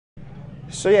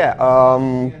So yeah,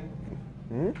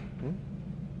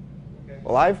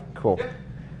 live? Cool.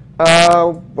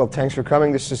 Well, thanks for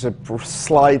coming. This is a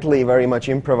slightly, very much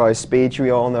improvised speech. We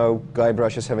all know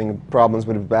Guybrush is having problems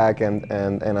with his back, and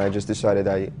I just decided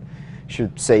I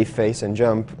should save face and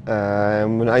jump.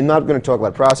 I'm not going to talk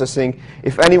about processing.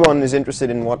 If anyone is interested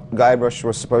in what Guybrush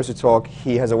was supposed to talk,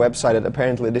 he has a website at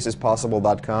apparently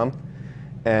thisispossible.com.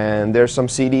 And there's some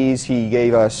CDs he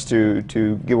gave us to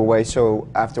give away, so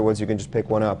afterwards you can just pick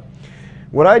one up.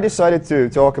 What I decided to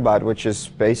talk about, which is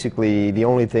basically the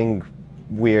only thing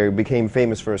we became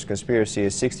famous for as conspiracy,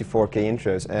 is 64K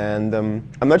intros. And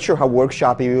I'm not sure how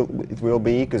workshoppy it will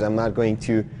be, because I'm not going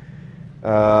to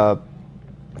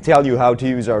tell you how to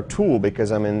use our tool,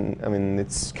 because I mean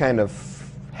it's kind of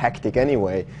hectic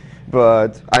anyway.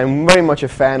 But I'm very much a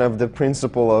fan of the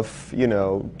principle of, you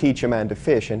know, teach a man to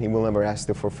fish and he will never ask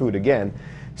for food again.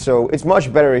 So it's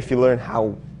much better if you learn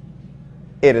how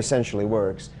it essentially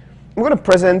works. I'm going to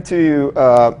present to you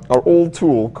our old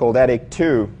tool called Addict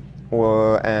 2,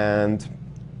 and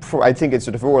I think it's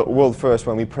sort of world first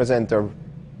when we present our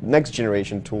next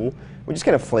generation tool, which is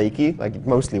kind of flaky, like it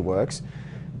mostly works.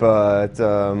 But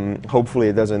hopefully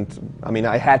it doesn't. I mean,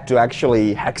 I had to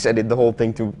actually hex edit the whole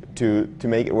thing to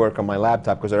make it work on my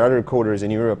laptop, because there are other coders in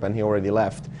Europe and he already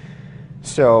left.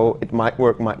 So it might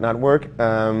work, might not work.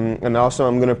 And also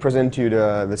I'm going to present to you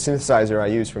the synthesizer I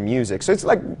use for music. So it's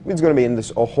like it's going to be in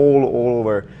this a whole all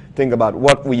over thing about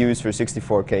what we use for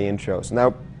 64K intros.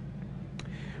 Now,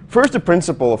 first the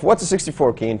principle of what's a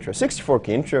 64K intro. 64K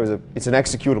intro is it's an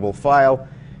executable file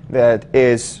that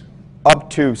is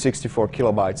up to 64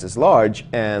 kilobytes is large,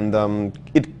 and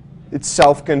it's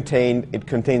self-contained. It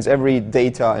contains every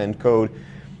data and code,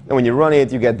 and when you run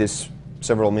it, you get this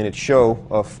several-minute show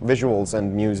of visuals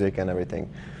and music and everything.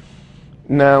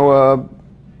 Now,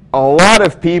 a lot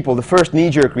of people, the first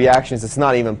knee-jerk reaction is it's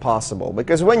not even possible,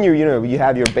 because when you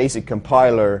have your basic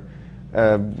compiler,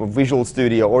 Visual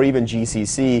Studio or even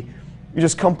GCC, you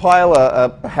just compile a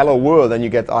hello world and you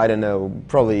get, I don't know,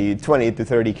 probably 20 to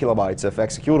 30 kilobytes of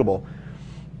executable.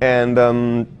 And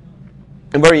a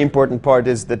very important part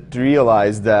is that to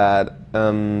realize that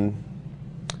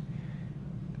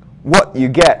what you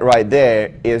get right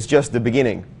there is just the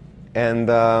beginning. And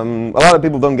a lot of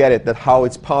people don't get it, that how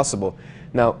it's possible.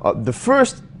 Now, the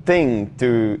first thing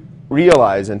to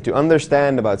realize and to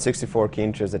understand about 64K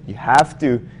intros is that you have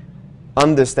to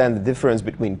understand the difference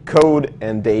between code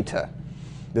and data.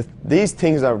 These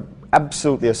things are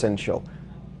absolutely essential.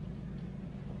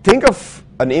 Think of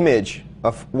an image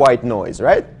of white noise,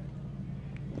 right?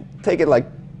 Take it like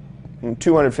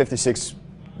 256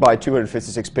 by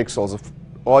 256 pixels of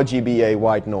RGBA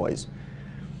white noise.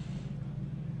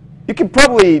 You can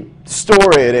probably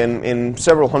store it in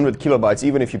several hundred kilobytes,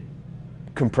 even if you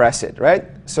compress it, right?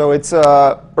 So it's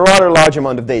a rather large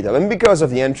amount of data. And because of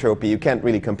the entropy, you can't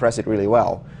really compress it really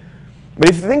well. But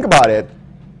if you think about it,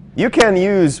 you can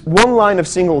use one line of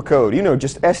single code,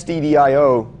 just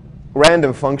stdio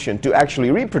random function to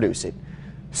actually reproduce it.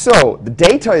 So the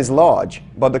data is large,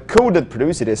 but the code that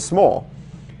produces it is small.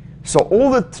 So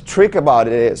all the trick about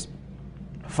it is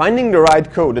finding the right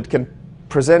code that can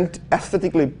present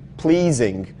aesthetically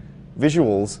pleasing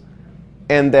visuals,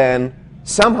 and then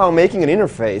somehow making an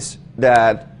interface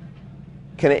that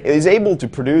is able to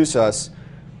produce us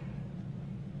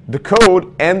the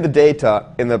code and the data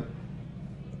in a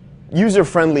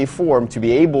user-friendly form to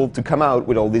be able to come out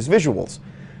with all these visuals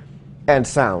and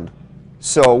sound.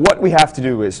 So what we have to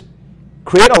do is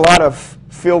create a lot of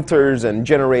filters and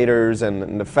generators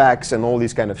and effects and all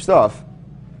these kind of stuff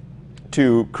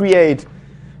to create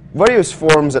various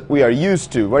forms that we are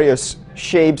used to, various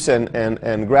shapes and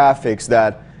graphics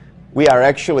that we are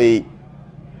actually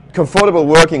comfortable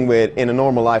working with in a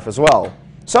normal life as well.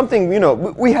 Something,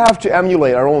 we have to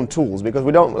emulate our own tools, because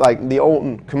we don't like the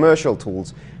own commercial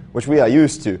tools, which we are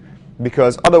used to,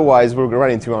 because otherwise we're going to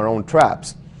run into our own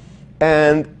traps.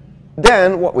 And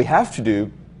then what we have to do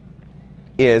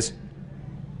is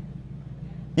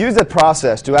use that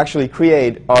process to actually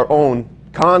create our own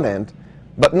content,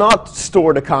 but not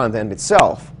store the content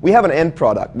itself. We have an end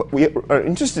product. What we are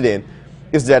interested in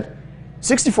is that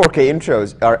 64K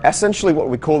intros are essentially what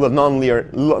we call the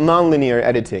nonlinear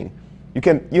editing.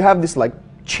 You have this like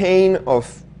chain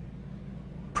of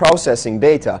processing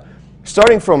data,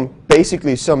 starting from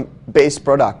basically some base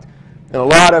product, and a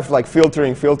lot of like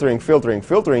filtering,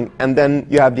 and then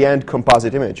you have the end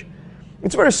composite image.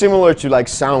 It's very similar to like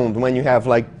sound, when you have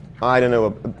like, I don't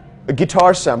know, a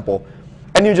guitar sample,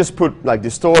 and you just put like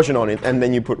distortion on it, and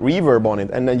then you put reverb on it,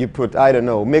 and then you put, I don't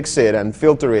know, mix it and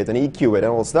filter it and EQ it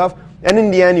and all stuff, and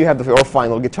in the end you have your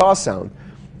final guitar sound.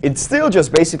 It's still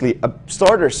just basically a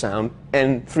starter sound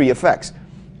and 3 effects.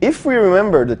 If we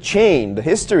remember the chain, the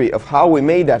history of how we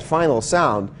made that final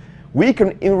sound, we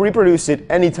can reproduce it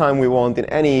anytime we want, in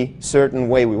any certain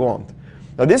way we want.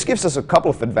 Now this gives us a couple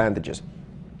of advantages.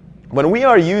 When we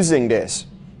are using this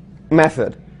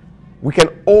method, we can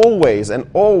always and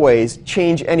always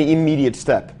change any immediate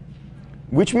step.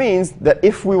 Which means that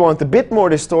if we want a bit more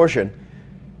distortion,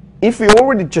 if we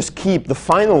already just keep the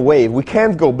final wave, we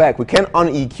can't go back, we can't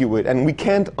un-EQ it, and we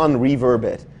can't un-reverb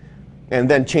it, and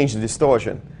then change the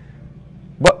distortion.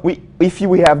 But if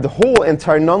we have the whole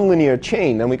entire nonlinear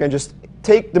chain, then we can just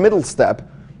take the middle step,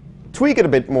 tweak it a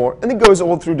bit more, and it goes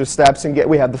all through the steps, and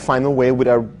we have the final wave with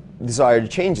our desired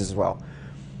changes as well.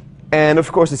 And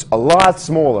of course, it's a lot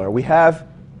smaller. We have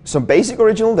some basic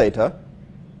original data,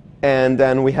 and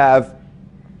then we have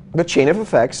the chain of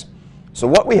effects. So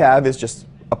what we have is just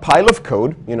a pile of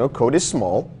code. You know, code is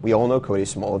small. We all know code is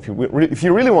small. If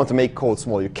you really want to make code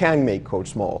small, you can make code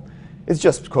small. It's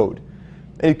just code.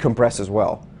 And it compresses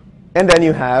well. And then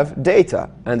you have data.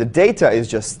 And the data is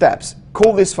just steps.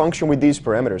 Call this function with these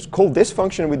parameters. Call this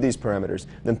function with these parameters.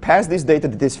 Then pass this data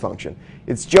to this function.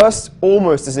 It's just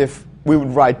almost as if we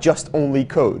would write just only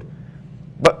code.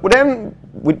 But then,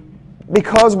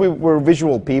 because we're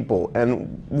visual people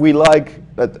and we like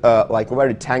a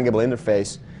very tangible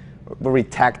interface, very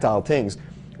tactile things,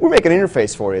 we make an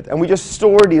interface for it, and we just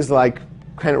store these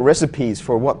kind of recipes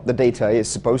for what the data is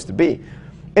supposed to be.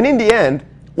 And in the end,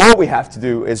 all we have to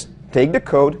do is take the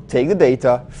code, take the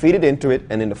data, feed it into it,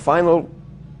 and in the final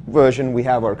version we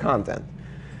have our content.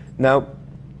 Now,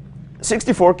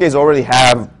 64Ks already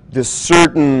have this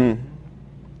certain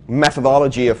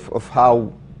methodology of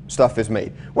how stuff is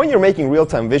made. When you're making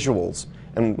real-time visuals,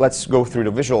 and let's go through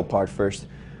the visual part first,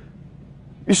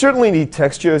 you certainly need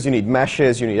textures, you need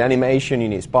meshes, you need animation, you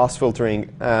need sparse filtering.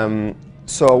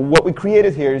 So what we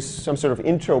created here is some sort of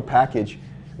intro package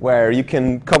where you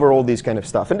can cover all these kind of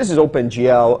stuff. And this is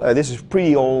OpenGL. This is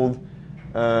pretty old,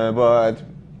 but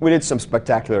we did some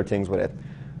spectacular things with it.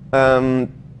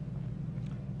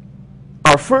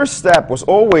 Our first step was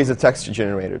always a texture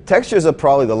generator. Textures are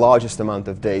probably the largest amount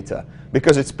of data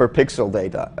because it's per pixel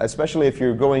data, especially if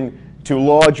you're going to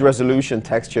large resolution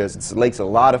textures. It takes a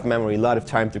lot of memory, a lot of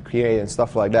time to create and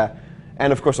stuff like that.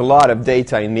 And of course, a lot of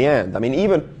data in the end. I mean,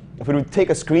 even if we would take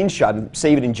a screenshot and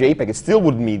save it in JPEG, it still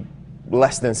would be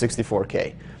less than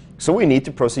 64K. So we need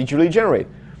to procedurally generate.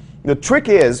 The trick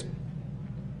is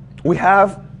we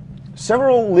have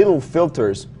several little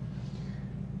filters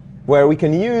where we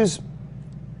can use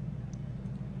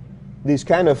these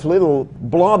kind of little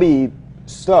blobby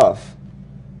stuff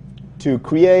to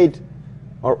create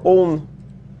our own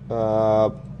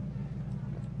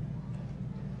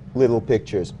little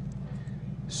pictures.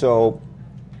 So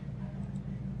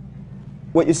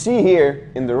what you see here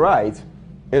in the right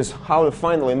is how the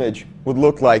final image would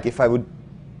look like if I would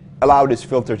allow this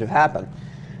filter to happen.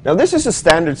 Now this is a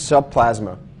standard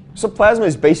subplasma. Subplasma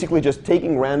is basically just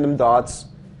taking random dots,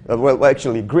 well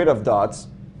actually a grid of dots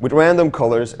with random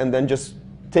colors, and then just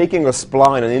taking a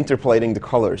spline and interpolating the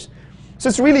colors. So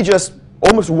it's really just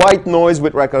almost white noise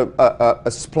with like a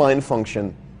spline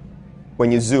function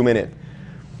when you zoom in it.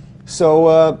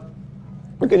 So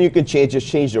you can just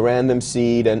change the random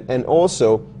seed, and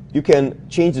also you can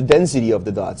change the density of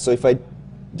the dots. So if I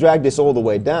drag this all the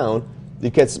way down,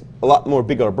 it gets a lot more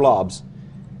bigger blobs.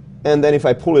 And then if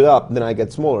I pull it up, then I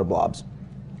get smaller blobs.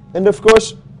 And of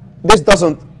course,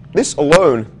 this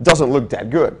alone doesn't look that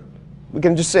good. We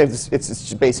can just say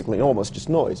it's basically almost just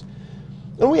noise.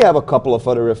 And we have a couple of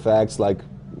other effects like,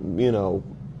 you know,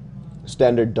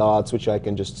 standard dots, which I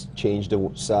can just change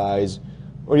the size.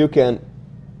 Or you can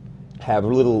have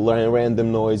little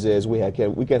random noises. We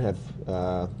can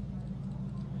have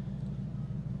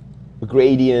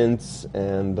gradients,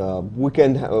 and we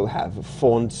can have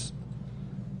fonts,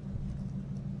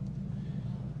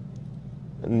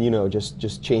 and you know,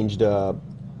 just change the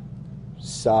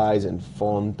size and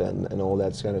font and all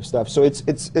that kind of stuff. So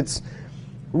it's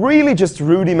really just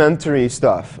rudimentary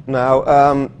stuff.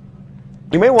 Now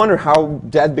you may wonder how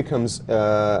that becomes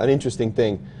an interesting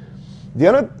thing.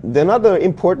 The another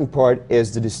important part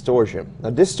is the distortion. Now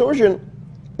distortion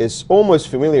is almost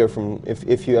familiar from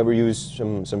if you ever use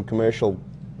some commercial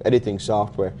editing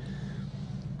software.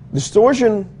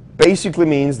 Distortion basically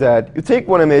means that you take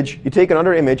one image, you take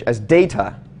another image as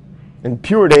data, and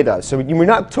pure data. So we're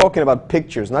not talking about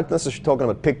pictures, not necessarily talking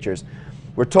about pictures.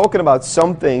 We're talking about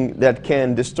something that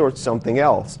can distort something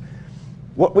else.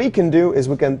 What we can do is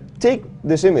we can take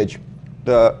this image,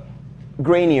 the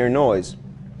grainier noise,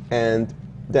 and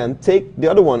then take the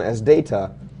other one as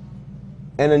data,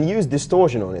 and then use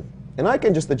distortion on it. And I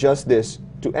can just adjust this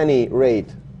to any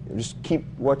rate, just keep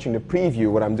watching the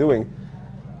preview, what I'm doing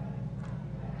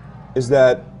is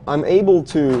that I'm able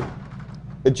to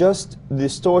adjust the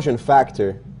distortion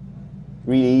factor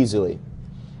really easily.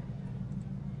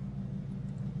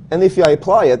 And if I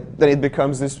apply it, then it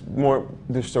becomes this more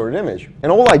distorted image.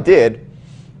 And all I did,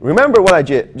 remember what I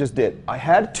just did. I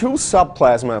had two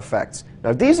subplasma effects.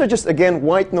 Now these are just, again,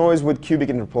 white noise with cubic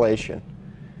interpolation.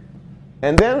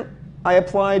 And then I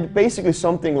applied basically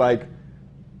something like,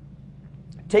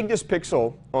 take this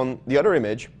pixel on the other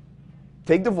image,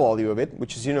 take the volume of it,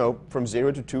 which is, you know, from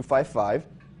 0 to 255.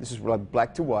 This is like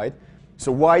black to white.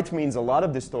 So white means a lot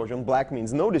of distortion, black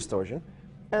means no distortion.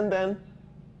 And then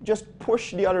just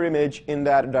push the other image in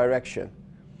that direction.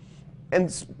 And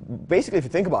basically, if you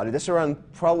think about it, that's around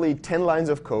probably 10 lines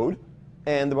of code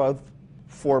and about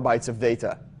 4 bytes of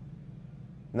data.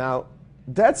 Now,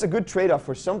 that's a good trade-off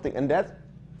for something. And that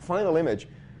final image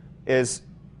is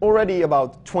already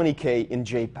about 20K in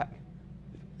JPEG.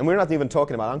 And we're not even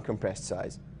talking about uncompressed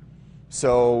size.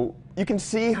 So you can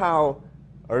see how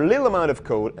a little amount of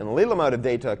code and a little amount of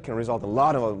data can result in a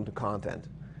lot of content.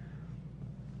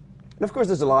 And of course,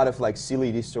 there's a lot of like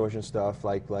silly distortion stuff,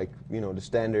 like you know, the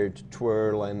standard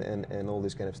twirl and all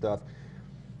this kind of stuff.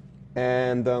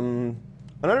 And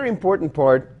another important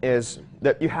part is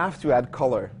that you have to add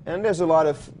color. And there's a lot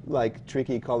of like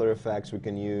tricky color effects we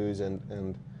can use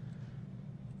and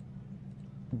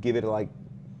give it a like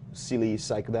silly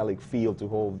psychedelic feel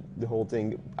to the whole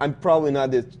thing. I'm probably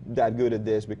not that good at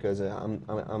this because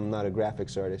I'm not a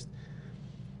graphics artist.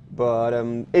 But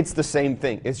it's the same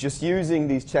thing. It's just using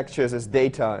these textures as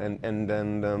data, and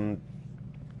then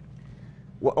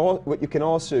what you can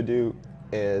also do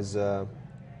is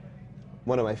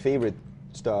one of my favorite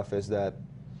stuff is that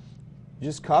you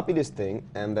just copy this thing,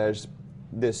 and there's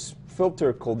this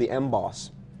filter called the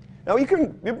emboss. Now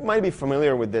you might be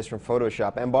familiar with this from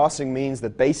Photoshop. Embossing means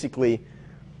that basically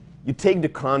you take the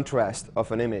contrast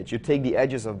of an image, you take the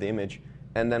edges of the image,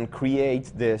 and then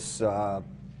create this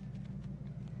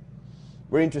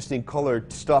very interesting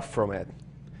colored stuff from it.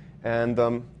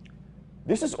 And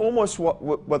this is almost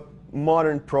what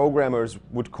modern programmers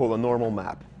would call a normal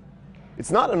map.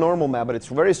 It's not a normal map, but it's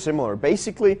very similar.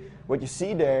 Basically, what you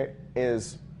see there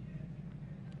is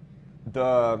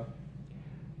the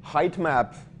height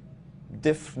map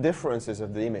differences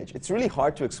of the image. It's really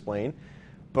hard to explain,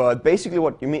 but basically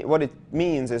what it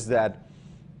means is that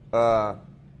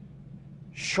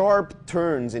sharp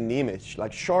turns in the image,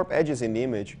 like sharp edges in the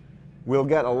image, we'll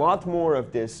get a lot more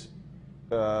of this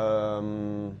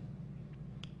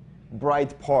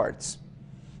bright parts.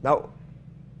 Now,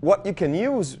 what you can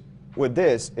use with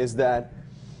this is that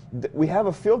we have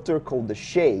a filter called the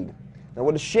shade. Now,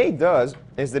 what the shade does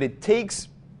is that it takes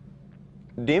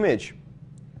the image,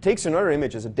 takes another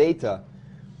image as a data,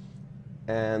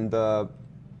 and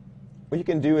what you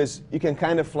can do is you can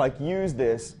kind of like use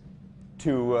this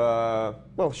to,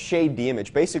 well, shade the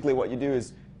image. Basically, what you do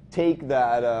is take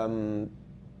that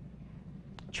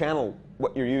channel,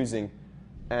 what you're using,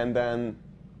 and then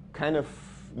kind of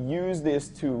use this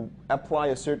to apply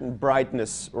a certain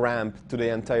brightness ramp to the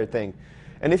entire thing.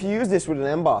 And if you use this with an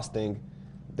emboss thing,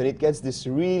 then it gets this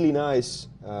really nice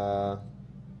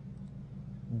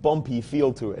bumpy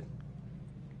feel to it.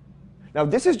 Now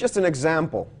this is just an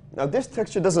example. Now this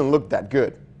texture doesn't look that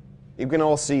good. You can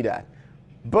all see that.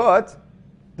 But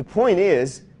the point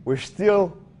is, we're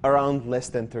still around less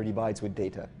than 30 bytes with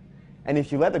data. And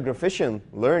if you let a graphician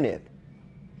learn it,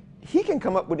 he can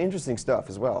come up with interesting stuff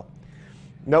as well.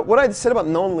 Now, what I said about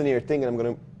nonlinear thing, and I'm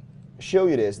going to show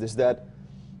you this, is that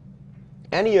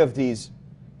any of these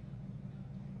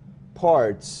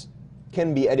parts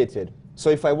can be edited. So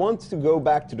if I want to go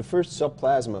back to the first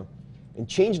subplasma and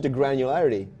change the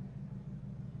granularity,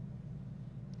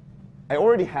 I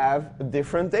already have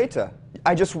different data.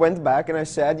 I just went back and I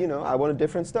said, you know, I want a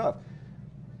different stuff.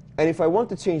 And if I want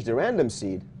to change the random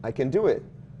seed, I can do it.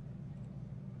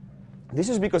 This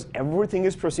is because everything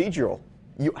is procedural.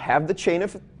 You have the chain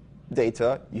of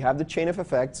data, you have the chain of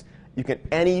effects, you can at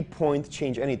any point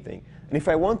change anything. And if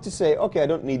I want to say, okay, I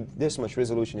don't need this much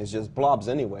resolution, it's just blobs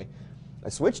anyway, I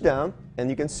switch down, and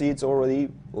you can see it's already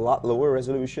a lot lower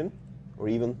resolution, or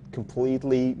even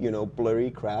completely, you know, blurry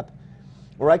crap.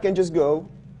 Or I can just go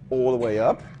all the way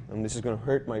up, and this is going to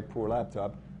hurt my poor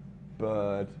laptop,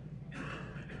 but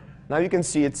now you can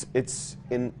see it's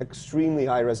in extremely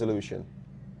high resolution.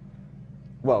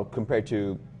 Well, compared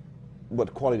to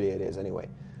what quality it is anyway.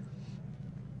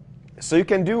 So you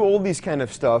can do all these kind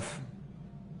of stuff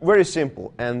very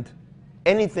simple, and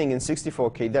anything in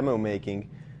 64K demo making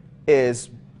is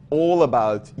all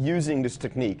about using this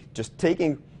technique, just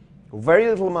taking very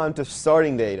little amount of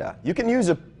starting data. You can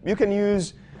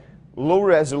use low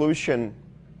resolution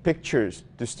pictures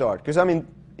to start. Because I mean,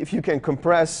 if you can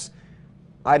compress,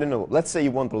 I don't know, let's say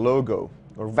you want a logo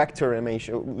or vector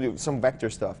animation, some vector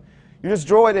stuff. You just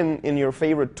draw it in your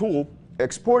favorite tool,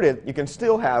 export it. You can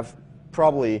still have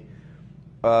probably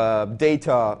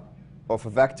data of a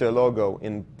vector logo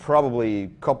in probably a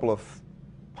couple of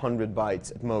 100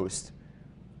 bytes at most.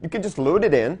 You can just load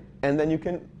it in, and then you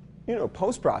can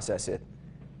post-process it.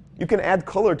 You can add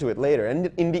color to it later.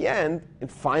 And in the end,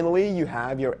 finally, you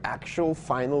have your actual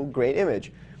final great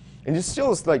image. And it's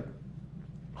still like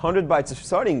 100 bytes of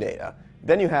starting data.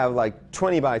 Then you have like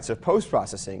 20 bytes of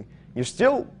post-processing. You're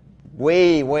still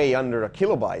way, way under a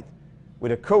kilobyte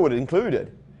with a code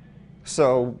included.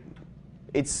 So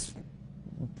it's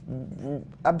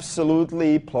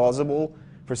absolutely plausible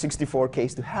for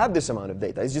 64Ks to have this amount of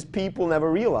data. It's just people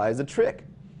never realize the trick.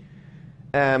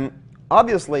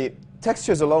 Obviously,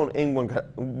 textures alone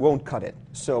won't cut it.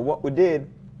 So what we did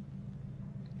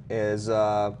is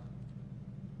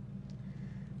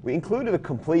we included a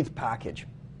complete package.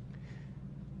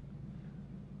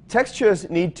 Textures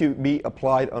need to be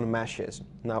applied on meshes.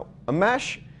 Now, a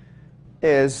mesh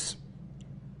is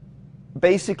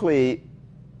basically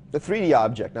the 3D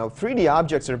object. Now, 3D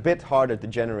objects are a bit harder to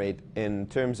generate in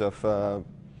terms of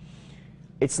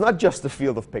it's not just the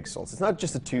field of pixels. It's not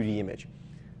just a 2D image.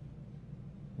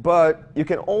 But you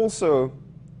can also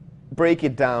break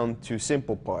it down to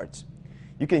simple parts.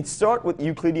 You can start with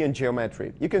Euclidean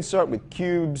geometry. You can start with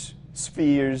cubes,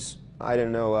 spheres, I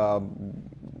don't know,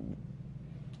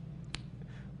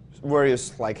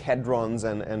 various like hadrons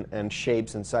and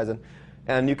shapes and sizes.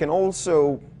 And you can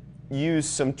also use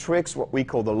some tricks, what we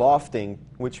call the lofting,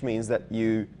 which means that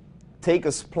you take a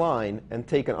spline and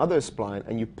take another spline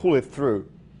and you pull it through.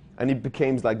 And it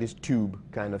becomes like this tube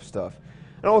kind of stuff.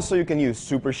 And also you can use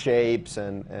super shapes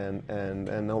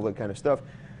and all that kind of stuff.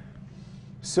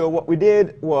 So what we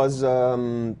did was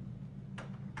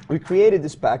we created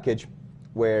this package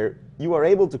where you are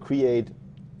able to create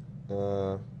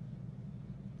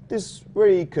this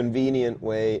very convenient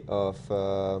way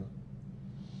of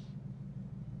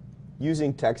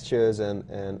using textures and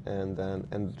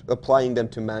applying them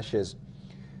to meshes.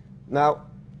 Now,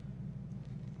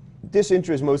 this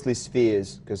intro is mostly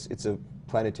spheres because it's a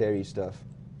planetary stuff.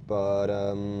 But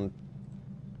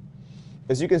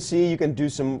as you can see, you can do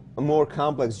some more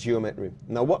complex geometry.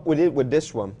 Now, what we did with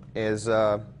this one is,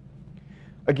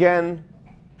 again,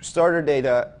 starter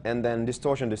data and then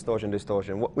distortion, distortion,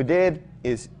 distortion. What we did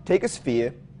is take a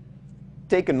sphere,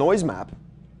 take a noise map,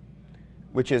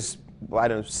 which is, I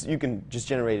don't know, you can just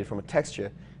generate it from a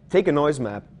texture. Take a noise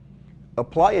map,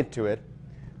 apply it to it,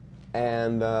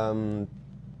 and I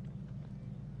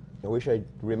wish I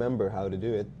remember how to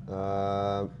do it.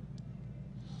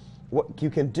 What you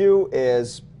can do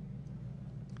is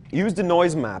use the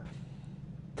noise map,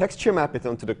 texture map it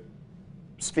onto the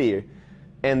sphere,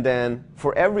 and then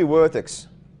for every vertex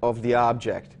of the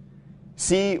object,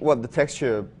 see what the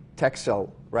texture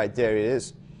texel right there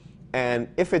is. And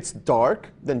if it's dark,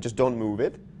 then just don't move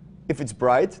it. If it's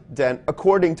bright, then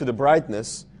according to the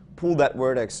brightness, pull that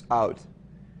vertex out.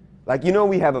 Like,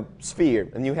 we have a sphere,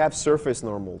 and you have surface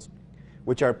normals,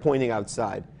 which are pointing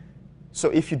outside. So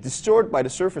if you distort by the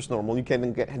surface normal, you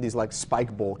can get these like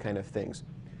spike ball kind of things.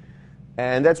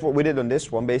 And that's what we did on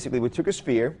this one. Basically, we took a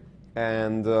sphere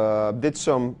and did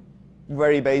some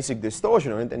very basic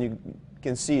distortion on it, and you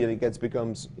can see that it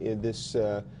becomes this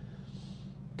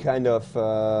kind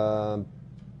of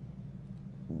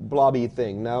blobby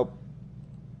thing. Now,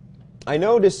 I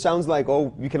know this sounds like,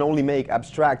 oh, you can only make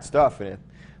abstract stuff in it.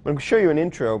 I'm going to show you an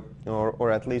intro,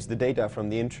 or at least the data from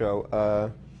the intro,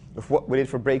 of what we did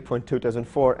for Breakpoint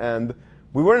 2004, and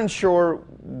we weren't sure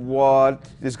how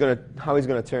it's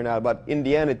going to turn out, but in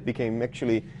the end it became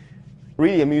actually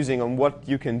really amusing on what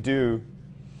you can do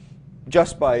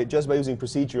just by using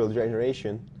procedural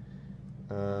generation.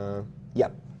 Yeah.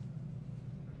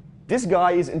 This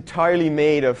guy is entirely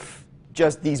made of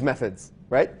just these methods,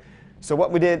 right? So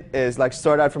what we did is like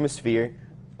start out from a sphere,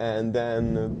 and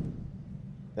then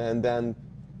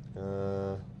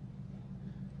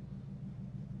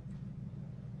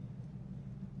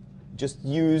just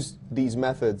use these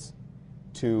methods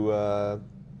to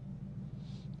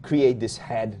create this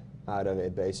head out of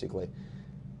it, basically.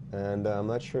 And I'm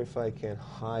not sure if I can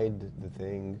hide the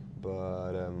thing,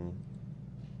 but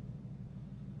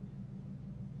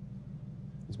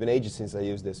it's been ages since I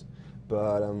used this.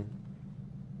 But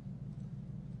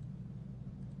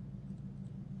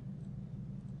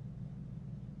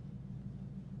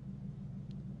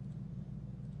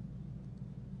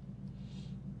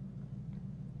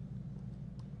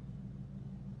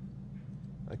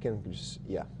I can just,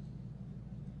 yeah.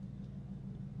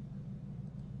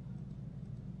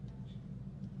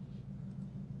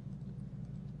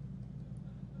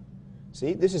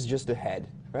 See, this is just the head,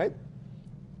 right?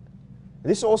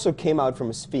 This also came out from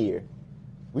a sphere.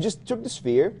 We just took the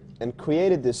sphere and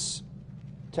created this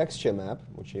texture map,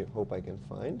 which I hope I can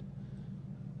find.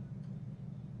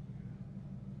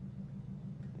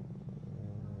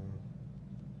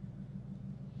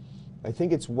 I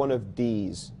think it's one of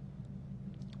these.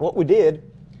 What we did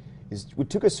is we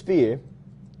took a sphere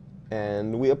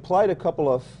and we applied a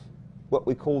couple of what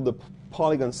we call the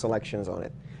polygon selections on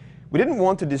it. We didn't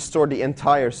want to distort the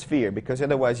entire sphere because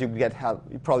otherwise you'd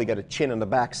probably get a chin on the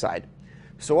backside.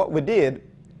 So what we did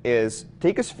is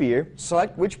take a sphere,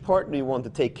 select which part do you want to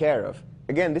take care of.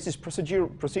 Again, this is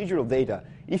procedural data.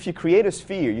 If you create a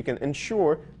sphere, you can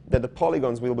ensure that the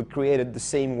polygons will be created the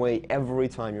same way every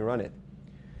time you run it.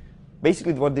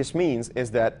 Basically what this means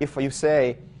is that if you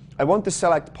say, I want to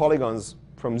select polygons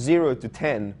from 0 to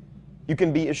 10, you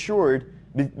can be assured,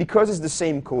 because it's the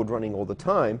same code running all the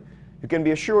time, you can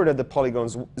be assured that the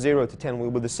polygons 0 to 10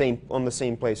 will be on the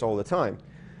same place all the time.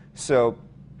 So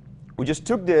we just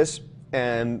took this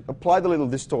and applied a little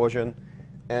distortion,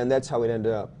 and that's how it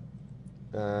ended up.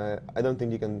 I don't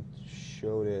think you can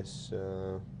show this.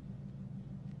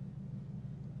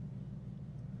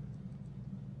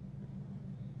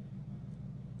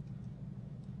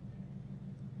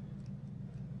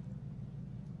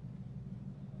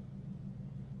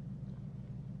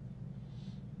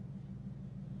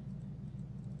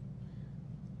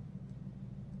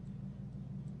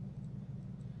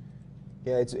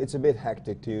 Yeah, it's a bit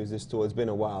hectic to use this tool. It's been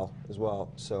a while as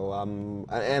well. So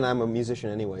and I'm a musician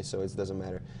anyway, so it doesn't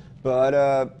matter.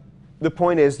 But the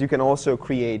point is, you can also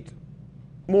create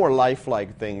more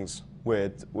lifelike things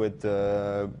with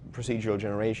procedural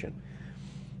generation.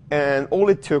 And all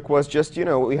it took was just,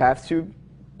 we have to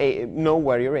know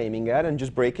where you're aiming at and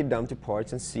just break it down to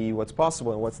parts and see what's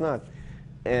possible and what's not.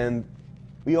 And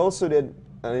we also did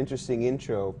an interesting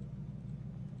intro.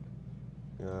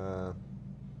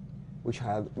 Which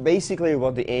had basically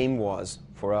what the aim was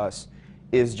for us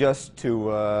is just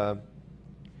to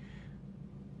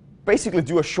basically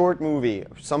do a short movie,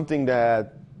 something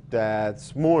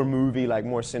that's more movie-like,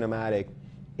 more cinematic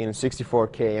in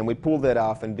 64K, and we pulled that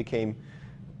off and became,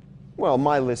 well,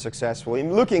 mildly successful.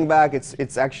 In looking back,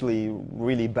 it's actually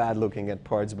really bad looking at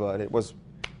parts, but it was,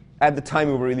 at the time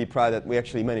we were really proud that we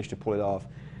actually managed to pull it off.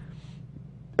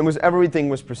 Everything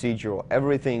was procedural.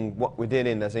 Everything, what we did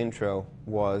in this intro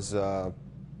was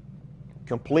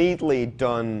completely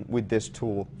done with this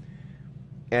tool.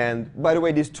 And by the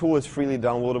way, this tool is freely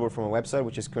downloadable from a website,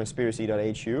 which is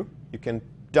conspiracy.hu. You can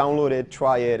download it,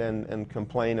 try it, and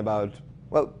complain about,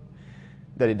 well,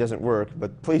 that it doesn't work.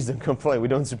 But please don't complain. We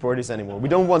don't support this anymore. We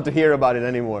don't want to hear about it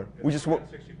anymore. We just want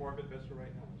 64-bit Vista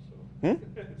right now.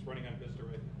 So it's running on Vista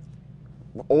right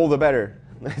now. All the better.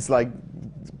 It's like,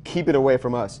 keep it away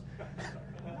from us.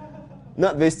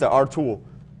 Not Vista, our tool.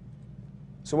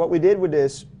 So what we did with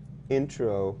this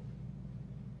intro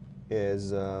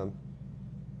is,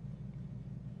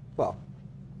 well,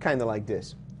 kind of like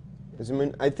this.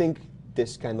 I think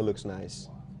this kind of looks nice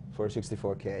for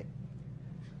 64K.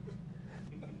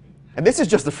 And this is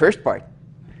just the first part.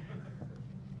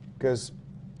 Because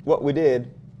what we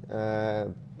did,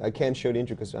 I can't show the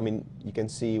intro because, you can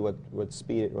see what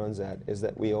speed it runs at, is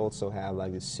that we also have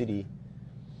like the city,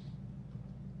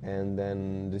 and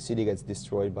then the city gets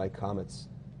destroyed by comets.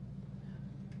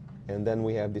 And then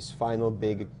we have this final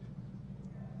big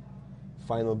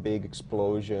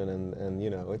explosion, and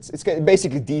it's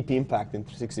basically Deep Impact in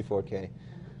 64K.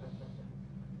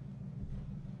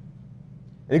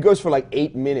 And it goes for like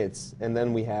 8 minutes, and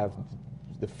then we have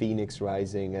the Phoenix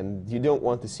rising, and you don't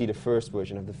want to see the first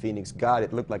version of the Phoenix. God,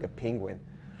 it looked like a penguin.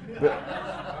 But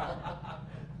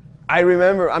I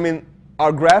remember,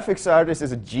 our graphics artist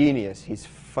is a genius. He's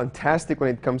fantastic when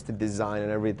it comes to design and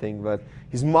everything, but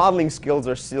his modeling skills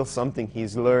are still something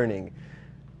he's learning.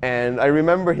 And I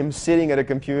remember him sitting at a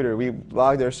computer. We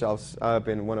logged ourselves up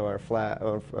in one of our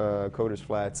coders'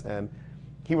 flats, and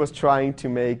he was trying to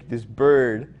make this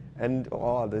bird. And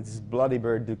this bloody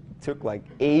bird took like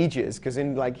ages, because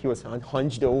he was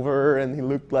hunched over and he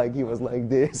looked like he was like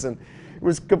this, and it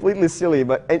was completely silly.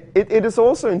 But it is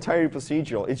also entirely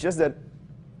procedural. It's just that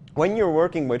when you're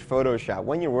working with Photoshop,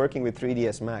 when you're working with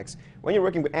 3ds Max, when you're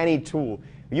working with any tool,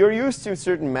 you're used to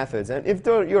certain methods. And if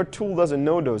your tool doesn't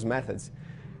know those methods,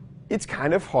 it's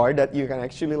kind of hard that you can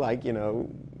actually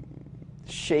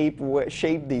shape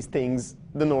these things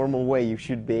the normal way you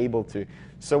should be able to.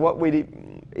 So what we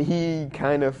did, he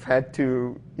kind of had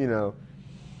to,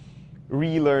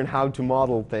 relearn how to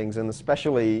model things, and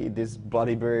especially this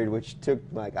bloody bird, which took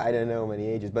like I don't know many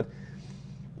ages. But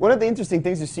one of the interesting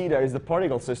things you see there is the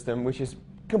particle system, which is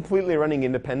completely running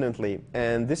independently.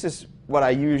 And this is what I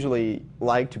usually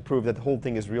like to prove that the whole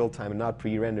thing is real time and not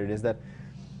pre-rendered, is that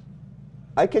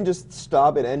I can just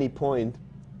stop at any point,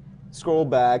 scroll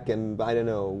back, and I don't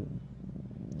know,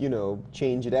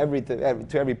 change it to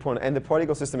every point, and the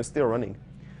particle system is still running.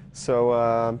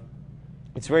 So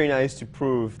it's very nice to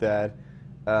prove that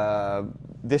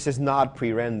this is not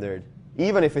pre-rendered.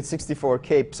 Even if it's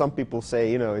 64K, some people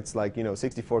say, it's like,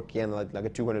 64K and like a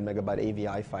 200 megabyte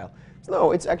AVI file. So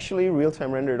no, it's actually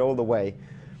real-time rendered all the way.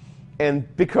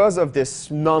 And because of this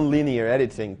non-linear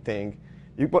editing thing,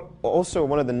 also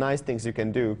one of the nice things you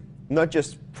can do, not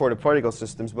just for the particle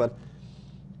systems, but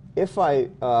if I,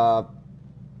 for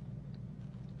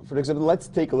example, let's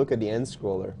take a look at the end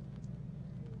scroller.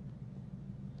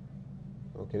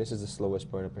 Okay, this is the slowest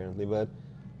part apparently, but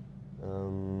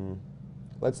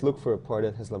let's look for a part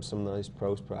that has some nice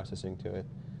post processing to it.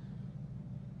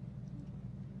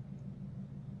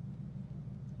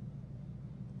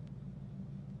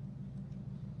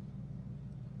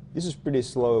 This is pretty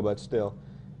slow, but still.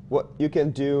 What you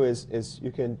can do is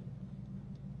you can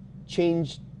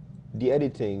change the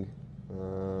editing.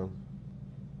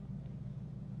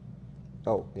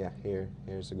 Oh, yeah,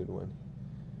 here's a good one.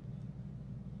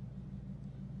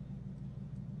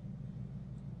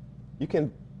 You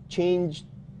can change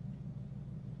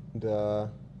the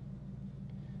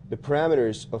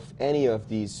parameters of any of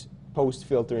these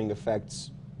post-filtering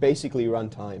effects, basically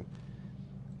runtime.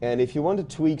 And if you want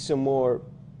to tweak some more,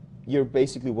 you're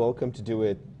basically welcome to do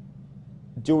it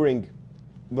during,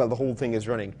 well, the whole thing is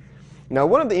running. Now,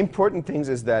 one of the important things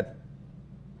is that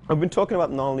I've been talking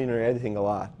about nonlinear editing a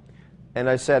lot. And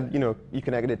I said, you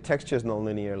can edit textures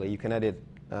nonlinearly, you can edit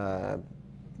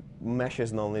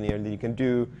meshes nonlinearly, you can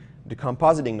do the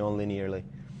compositing nonlinearly.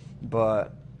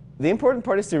 But the important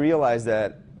part is to realize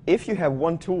that if you have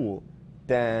one tool,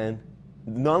 then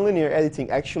nonlinear editing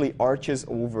actually arches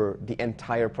over the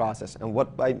entire process. And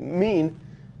what I mean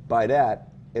by that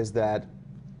is that,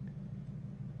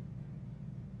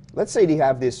 let's say they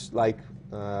have this like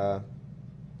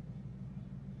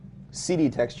CD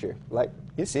texture, like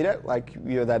you see that, like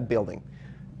that building.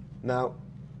 Now,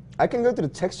 I can go to the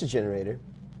texture generator,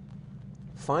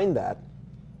 find that.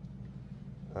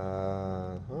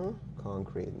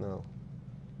 Concrete, no.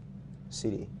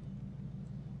 CD.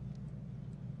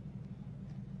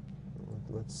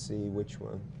 Let's see which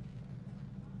one.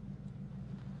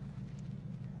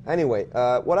 Anyway,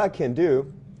 what I can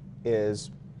do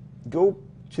is go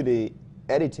to the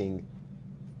editing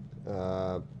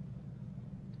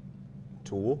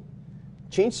tool,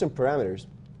 change some parameters.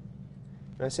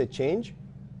 And I say change.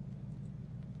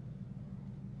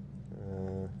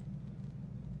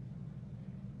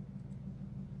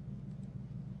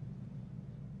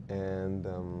 And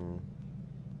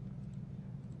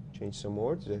change some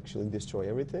more to actually destroy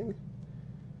everything.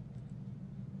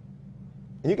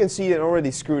 And you can see it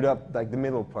already screwed up, like the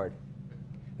middle part.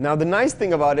 Now, the nice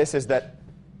thing about this is that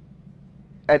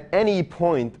at any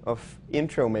point of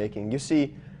intro making, you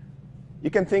see, you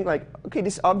can think like, okay,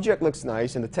 this object looks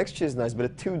nice and the texture is nice, but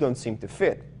the two don't seem to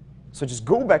fit. So just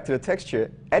go back to the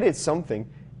texture, edit something,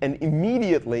 and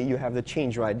immediately you have the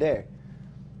change right there.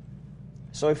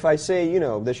 So if I say,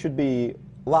 there should be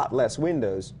a lot less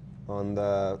windows on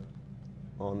the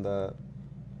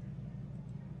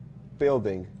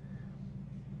building,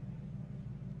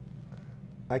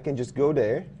 I can just go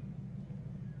there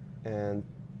and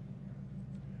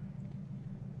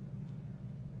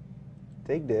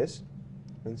take this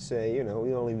and say,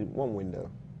 we only need one window.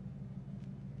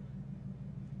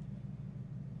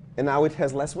 And now it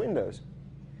has less windows.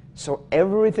 So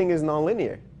everything is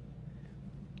nonlinear.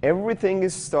 Everything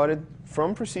is started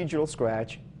from procedural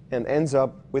scratch and ends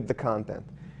up with the content.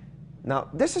 Now,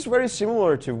 this is very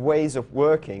similar to ways of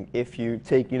working if you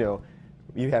take, you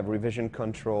have revision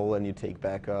control and you take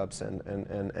backups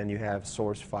and you have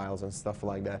source files and stuff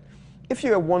like that. If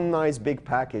you have one nice big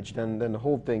package, then the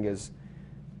whole thing is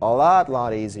a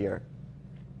lot easier.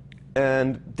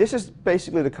 And this is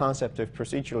basically the concept of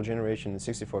procedural generation and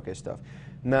 64K stuff.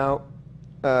 Now,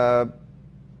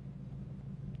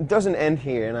 it doesn't end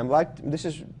here, and I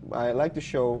like to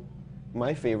show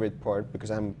my favorite part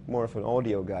because I'm more of an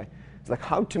audio guy. It's like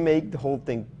how to make the whole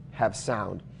thing have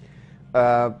sound.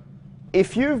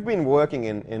 If you've been working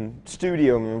in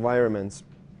studio environments,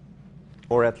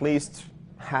 or at least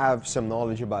have some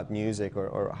knowledge about music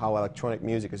or how electronic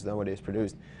music is nowadays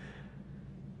produced,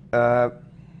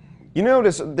 You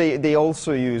notice they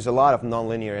also use a lot of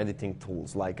nonlinear editing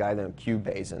tools like, I don't know,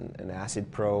 Cubase and Acid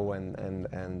Pro and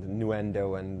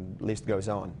Nuendo, and list goes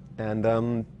on.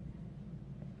 And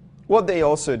what they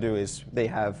also do is they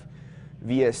have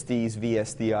VSTs,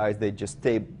 VSTIs.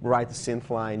 They write a synth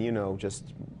line, you know,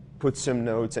 just put some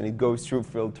notes and it goes through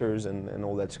filters and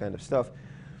all that kind of stuff.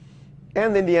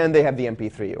 And in the end, they have the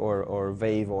MP3 or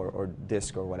WAV or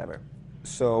disk or whatever.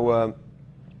 So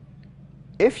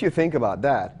if you think about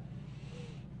that,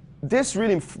 this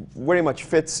really very much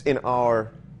fits in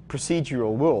our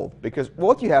procedural world, because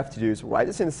what you have to do is write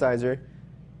a synthesizer,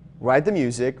 write the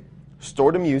music,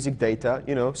 store the music data,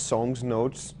 you know, songs,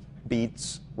 notes,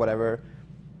 beats, whatever,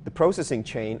 the processing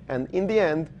chain, and in the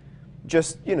end,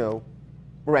 just, you know,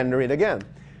 render it again.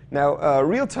 Now,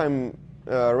 real-time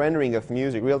rendering of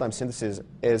music, real-time synthesis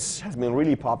has been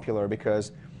really popular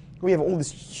because we have all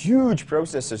these huge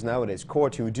processors nowadays, Core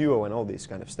 2 Duo and all this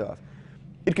kind of stuff.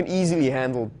 It can easily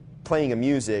handle playing a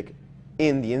music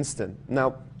in the instant.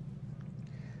 Now,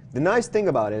 the nice thing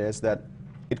about it is that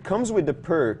it comes with the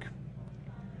perk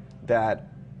that,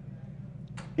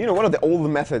 you know, one of the old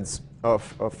methods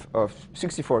of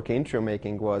 64K intro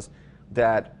making was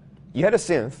that you had a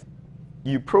synth,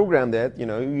 you programmed it, you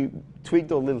know, you tweaked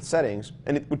the little settings,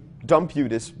 and it would dump you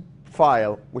this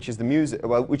file, which is the music,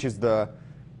 well, which is the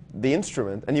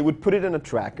instrument, and you would put it in a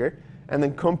tracker and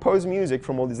then compose music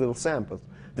from all these little samples.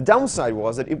 The downside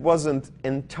was that it wasn't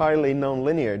entirely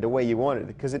non-linear the way you wanted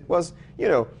it, because it was, you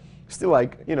know, still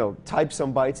like, you know, type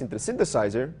some bytes into the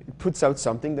synthesizer, it puts out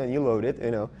something, then you load it, you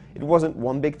know. It wasn't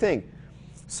one big thing.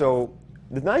 So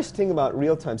the nice thing about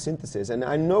real-time synthesis, and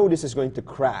I know this is going to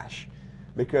crash,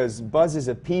 because buzz is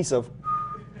a piece of,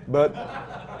 but,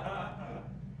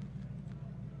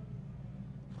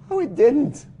 oh, it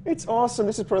didn't. It's awesome.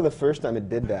 This is probably the first time it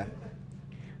did that.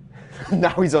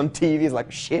 Now he's on TV, he's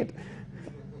like, shit.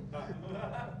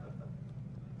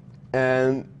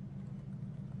 And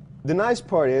the nice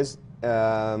part is,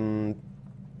 I'm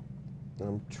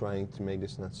trying to make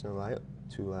this not so loud,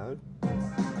 too loud.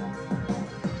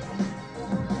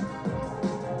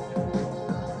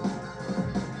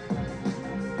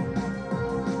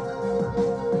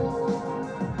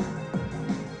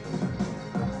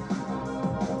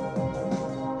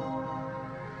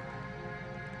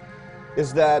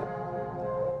 Is that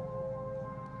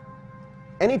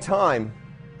anytime,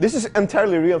 this is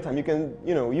entirely real time. You can,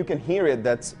 you know, you can hear it.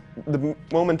 That's the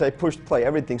moment I pushed play,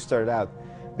 everything started out.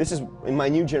 This is in my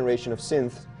new generation of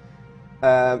synth.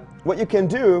 What you can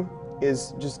do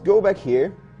is just go back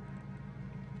here.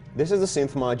 This is the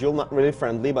synth module, not really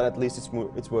friendly, but at least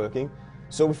it's working.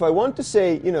 So if I want to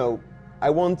say, you know,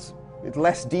 I want it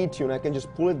less detune, I can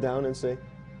just pull it down and say.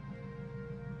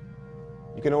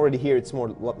 You can already hear it's a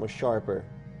lot more sharper.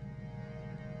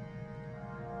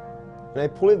 And I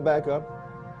pull it back up.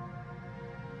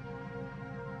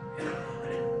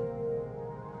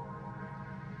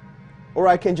 Or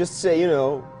I can just say, you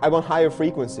know, I want higher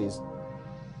frequencies.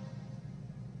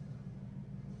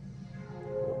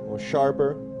 More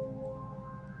sharper.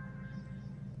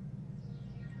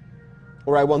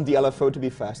 Or I want the LFO to be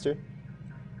faster.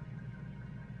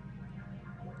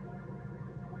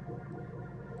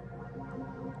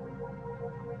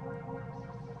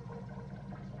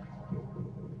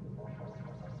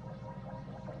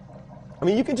 I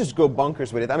mean, you can just go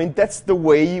bonkers with it. I mean, that's the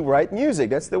way you write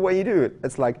music. That's the way you do it.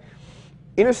 It's like,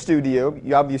 in a studio,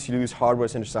 you obviously use hardware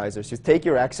synthesizers. You take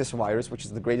your Access virus, which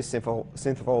is the greatest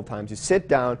synth of all times. You sit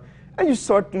down, and you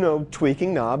start, you know,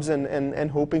 tweaking knobs and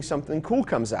hoping something cool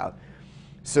comes out.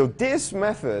 So this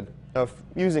method of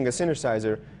using a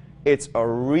synthesizer, it's a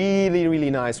really,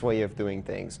 really nice way of doing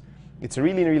things. It's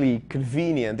really, really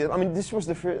convenient. I mean, this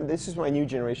is my new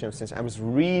generation of synthesizer. I was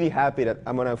really happy that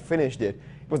when I finished it,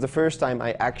 it was the first time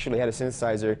I actually had a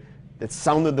synthesizer that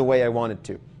sounded the way I wanted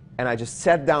to. And I just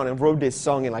sat down and wrote this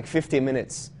song in like 15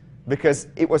 minutes because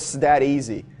it was that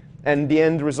easy. And the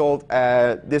end result,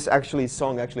 this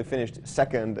song actually finished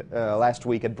second last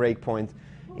week at Breakpoint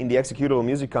in the executable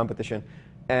music competition.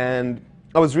 And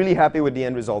I was really happy with the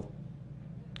end result.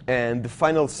 And the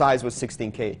final size was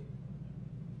 16K.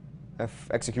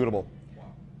 Executable.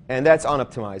 And that's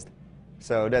unoptimized.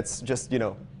 So that's just, you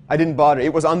know, I didn't bother.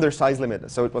 It was under size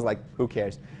limit, so it was like, who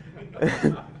cares?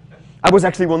 I was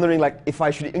actually wondering like if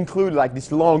I should include like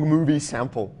this long movie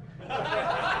sample.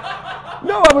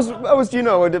 No, I was, you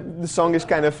know, the song is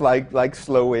kind of like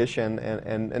slowish and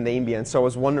ambient, so I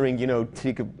was wondering, you know,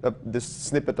 take this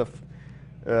snippet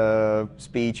of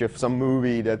speech of some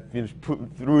movie that you just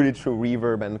threw it through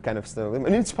reverb and kind of stuff. I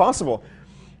mean, it's possible.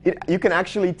 You can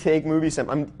actually take movie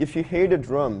samples. If you hear the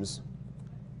drums,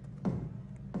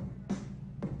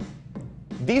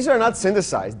 These are not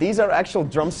synthesized. These are actual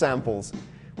drum samples,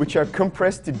 which are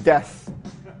compressed to death.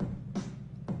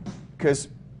 Because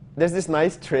there's this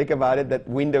nice trick about it that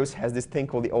Windows has this thing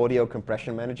called the Audio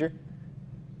Compression Manager.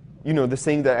 You know, the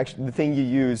thing you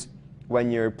use when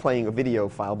you're playing a video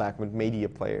file back with Media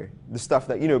Player. The stuff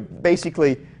that, you know,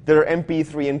 basically there are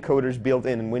MP3 encoders built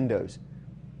in Windows.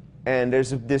 And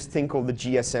there's this thing called the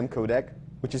GSM codec,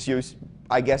 which is used,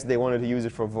 I guess they wanted to use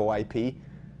it for VoIP,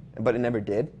 but it never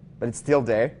did. But it's still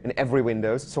there in every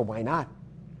Windows, so why not?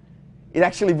 It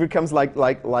actually becomes like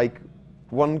 1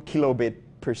 kilobit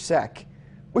per sec,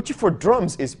 which for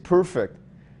drums is perfect.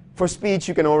 For speech,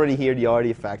 you can already hear the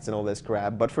artifacts and all this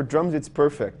crap, but for drums, it's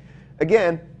perfect.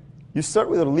 Again, you start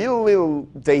with a little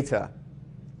data,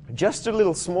 just a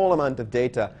little small amount of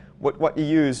data. What you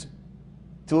use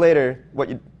to later,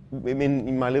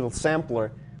 in my little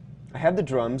sampler, I have the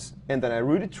drums, and then I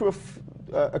route it through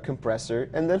a compressor,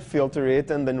 and then filter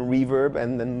it, and then reverb,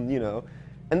 and then, you know,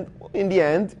 and in the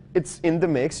end, it's in the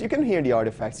mix. You can hear the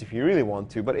artifacts if you really want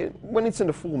to, but when it's in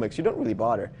the full mix, you don't really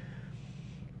bother.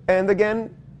 And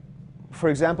again, for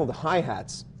example, the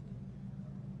hi-hats.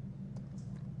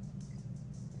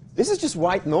 This is just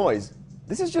white noise.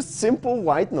 This is just simple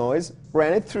white noise,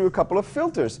 ran it through a couple of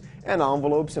filters and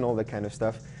envelopes and all that kind of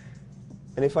stuff.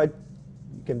 And if I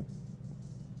can,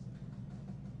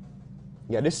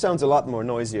 yeah, this sounds a lot more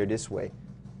noisier this way.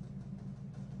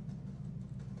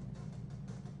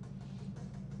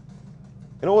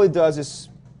 And all it does is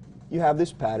you have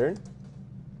this pattern.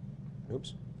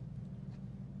 Oops.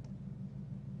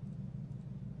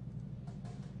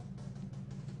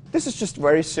 This is just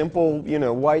very simple, you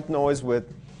know, white noise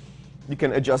with, you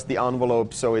can adjust the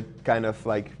envelope so it kind of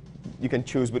like, you can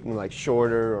choose between like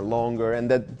shorter or longer, and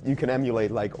that you can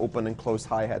emulate like open and closed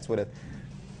hi-hats with it.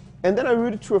 And then I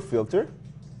route it through a filter,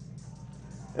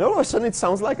 and all of a sudden it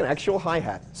sounds like an actual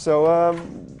hi-hat. So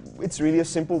it's really a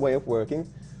simple way of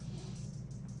working.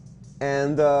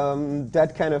 And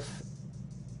that kind of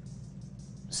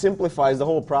simplifies the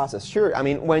whole process. Sure, I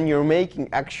mean, when you're making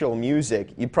actual music,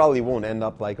 you probably won't end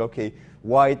up like, okay,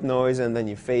 white noise, and then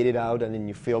you fade it out, and then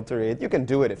you filter it. You can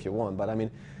do it if you want, but I mean,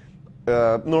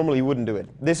 normally you wouldn't do it.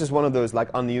 This is one of those like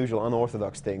unusual,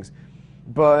 unorthodox things.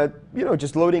 But, you know,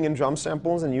 just loading in drum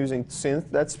samples and using synth,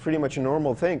 that's pretty much a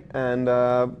normal thing. And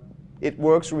it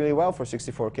works really well for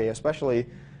 64K, especially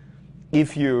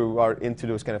if you are into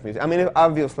those kind of music. I mean,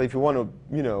 obviously, if you want to,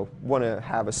 you know,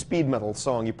 have a speed metal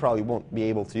song, you probably won't be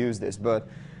able to use this. But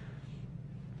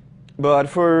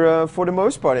for the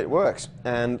most part, it works.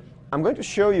 And I'm going to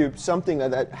show you something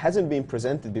that hasn't been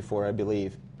presented before, I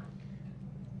believe.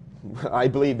 I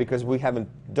believe because we haven't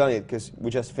done it, because we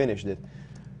just finished it.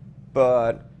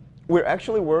 But we're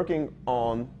actually working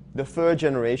on the 3rd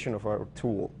generation of our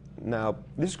tool. Now,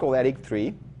 this is called Attic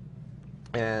 3.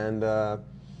 And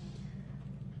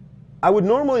I would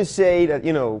normally say that,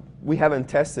 you know, we haven't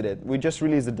tested it. We just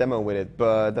released a demo with it.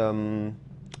 But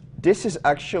this is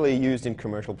actually used in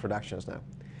commercial productions now.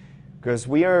 Because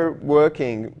we are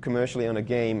working commercially on a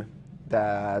game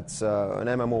that's an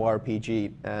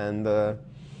MMORPG. And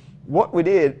what we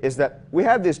did is that we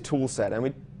had this tool set, and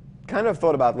we kind of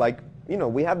thought about, like, you know,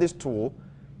 we have this tool.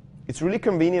 It's really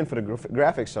convenient for the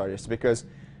graphics artists, because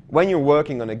when you're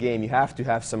working on a game, you have to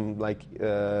have some, like,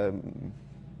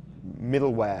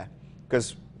 middleware.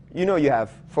 Because, you know, you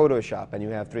have Photoshop, and you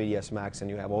have 3ds Max, and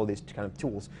you have all these kind of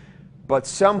tools. But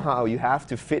somehow you have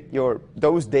to fit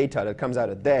those data that comes out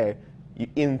of there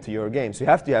into your game. So you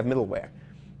have to have middleware.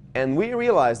 And we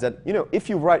realized that, you know, if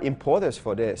you write importers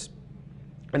for this,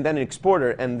 and then an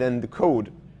exporter, and then the code,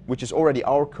 which is already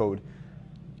our code,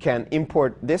 can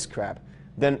import this crap,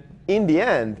 then in the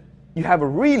end, you have a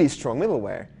really strong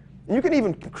middleware. And you can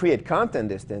even create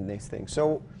content in this thing.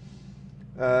 So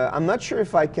I'm not sure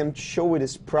if I can show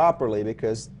this properly,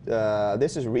 because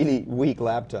this is a really weak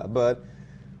laptop. But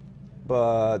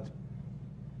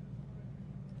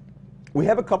we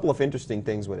have a couple of interesting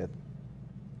things with it.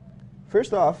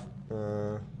 First off,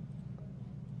 I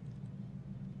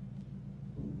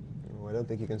don't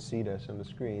think you can see this on the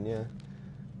screen, yeah.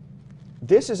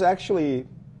 This is actually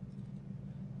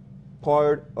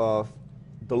part of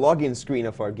the login screen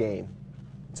of our game.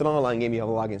 It's an online game, you have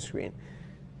a login screen.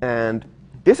 And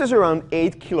this is around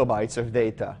 8 kilobytes of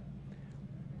data.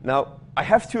 Now, I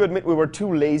have to admit we were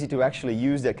too lazy to actually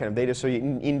use that kind of data, so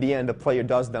in the end, the player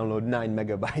does download 9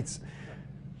 megabytes.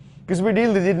 Because we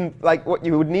really didn't, like, what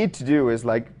you would need to do is,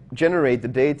 like, generate the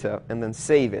data and then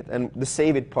save it. And the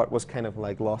save it part was kind of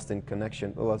like lost in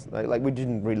connection. Like we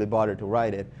didn't really bother to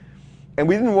write it. And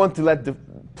we didn't want to let the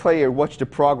player watch the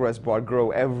progress bar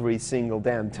grow every single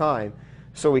damn time.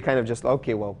 So we kind of just,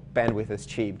 okay, well, bandwidth is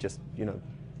cheap. Just, you know,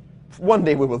 one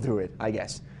day we will do it, I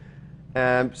guess.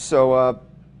 The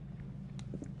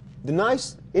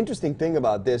nice, interesting thing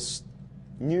about this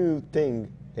new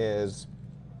thing is,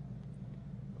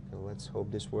 let's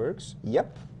hope this works.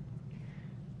 Yep.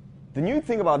 The new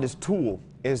thing about this tool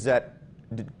is that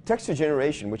the texture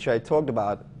generation, which I talked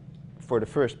about for the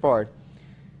first part,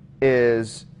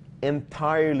 is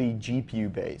entirely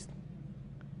GPU based.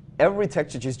 Every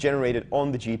texture is generated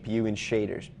on the GPU in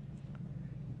shaders.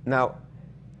 Now,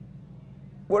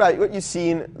 what you've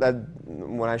seen that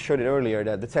when I showed it earlier,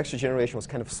 that the texture generation was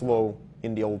kind of slow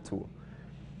in the old tool.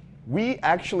 We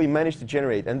actually managed to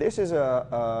generate, and this is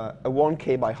a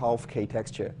 1K by half K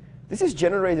texture. This is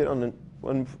generated on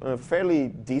a fairly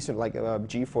decent, like a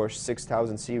GeForce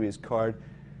 6000 series card,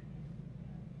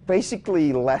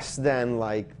 basically less than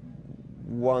like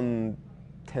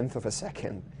 1/10 of a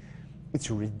second. It's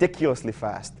ridiculously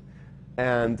fast.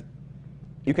 And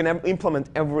you can implement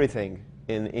everything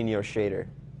in your shader.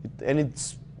 And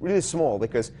it's really small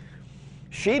because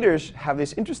shaders have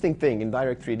this interesting thing, in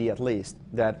Direct 3D at least,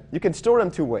 that you can store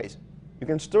them two ways. You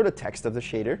can store the text of the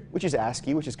shader, which is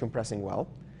ASCII, which is compressing well.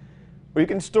 Or you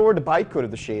can store the bytecode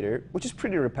of the shader, which is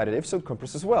pretty repetitive, so it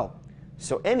compresses well.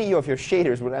 So any of your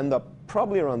shaders would end up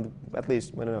probably around at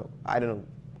least, I don't know,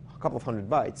 a couple of hundred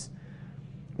bytes.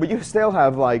 But you still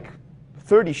have like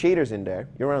 30 shaders in there.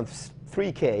 You're around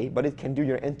 3K, but it can do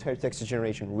your entire texture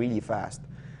generation really fast.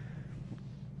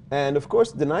 And of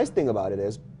course, the nice thing about it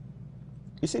is,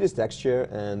 you see this texture,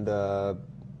 and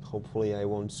hopefully I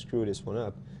won't screw this one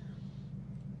up.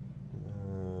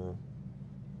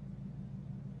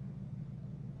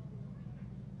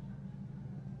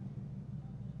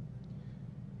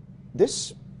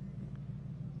 This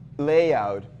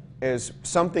layout is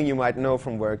something you might know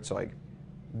from Werkzeug,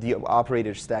 the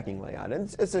operator stacking layout.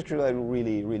 And it's actually a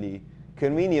really, really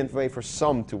convenient way for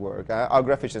some to work. Our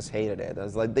graphicist hated it. It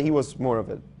was like, he was more of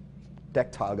a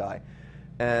tactile guy.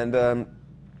 And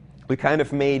we kind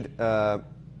of made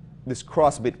this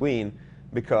cross between,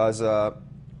 because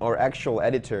our actual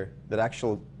editor, that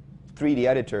actual 3D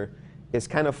editor, is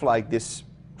kind of like this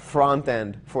front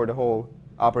end for the whole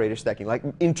operator stacking. Like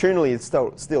internally, it's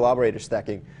still operator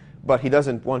stacking, but he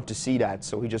doesn't want to see that,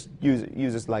 so he just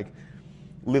uses like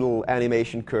little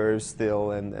animation curves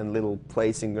still and little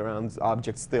placing around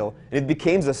objects still. And it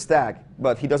becomes a stack,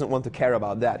 but he doesn't want to care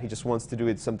about that. He just wants to do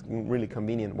it some really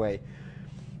convenient way.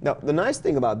 Now, the nice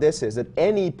thing about this is at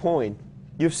any point,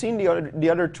 you've seen the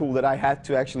other tool that I had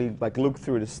to actually like look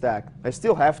through the stack. I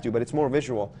still have to, but it's more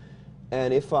visual.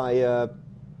 And if I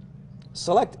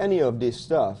select any of this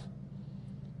stuff,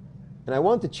 and I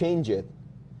want to change it,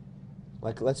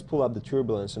 like let's pull up the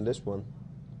turbulence on this one,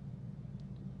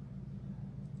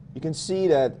 you can see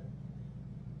that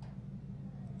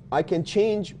I can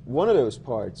change one of those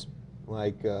parts,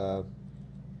 like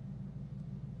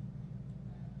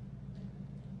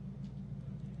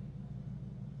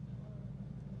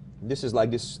this is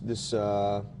like this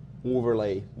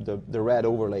overlay, the red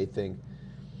overlay thing.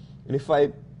 And if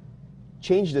I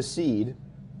change the seed,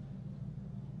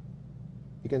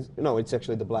 you can, no, it's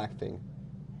actually the black thing.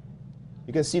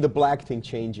 You can see the black thing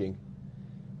changing.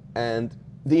 And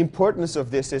the importance of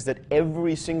this is that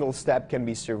every single step can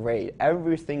be surveyed.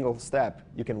 Every single step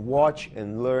you can watch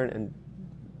and learn and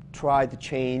try to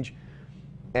change.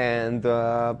 And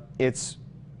it's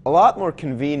a lot more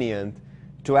convenient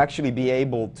to actually be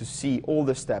able to see all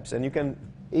the steps. And you can,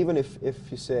 even if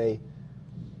you say,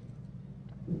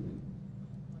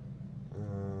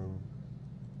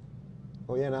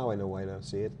 oh yeah, now I know why I don't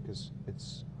see it, because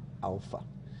it's alpha.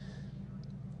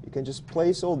 You can just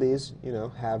place all these,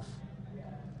 have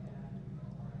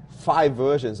 5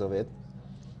 versions of it.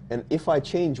 And if I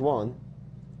change one,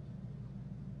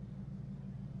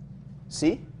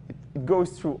 see? It goes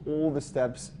through all the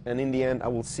steps, and in the end, I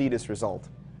will see this result.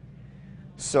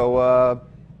 So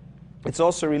it's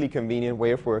also a really convenient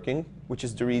way of working, which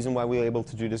is the reason why we're able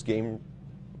to do this game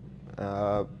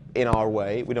in our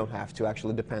way. We don't have to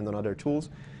actually depend on other tools.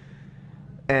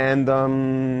 And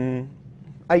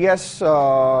I guess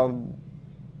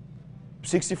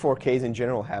 64Ks in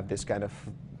general have this kind of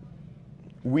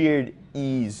weird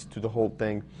ease to the whole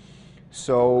thing.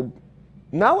 So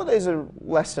nowadays,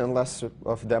 less and less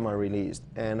of them are released.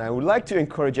 And I would like to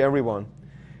encourage everyone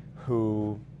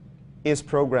who is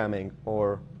programming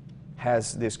or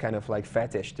has this kind of like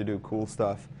fetish to do cool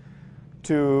stuff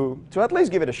to at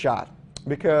least give it a shot.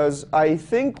 Because I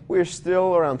think we're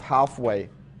still around halfway,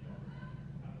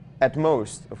 at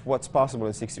most, of what's possible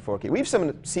in 64K. We've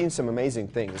seen some amazing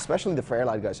things, especially the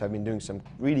Fairlight guys have been doing some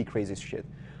really crazy shit.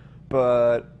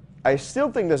 But I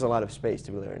still think there's a lot of space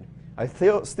to be learned. I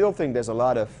still think there's a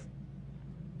lot of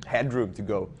headroom to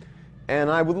go. And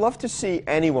I would love to see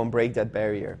anyone break that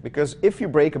barrier, because if you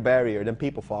break a barrier, then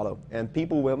people follow, and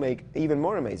people will make even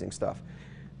more amazing stuff.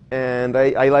 And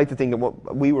I like to think that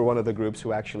we were one of the groups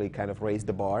who actually kind of raised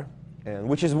the bar, and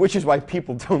which is why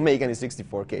people don't make any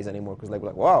 64Ks anymore, because they're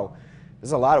like, wow,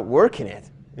 there's a lot of work in it,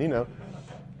 you know.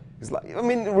 It's like, I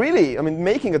mean, really, I mean,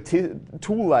 making a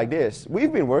tool like this,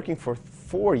 we've been working for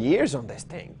 4 years on this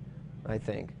thing, I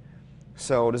think.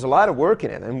 So there's a lot of work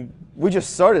in it, and we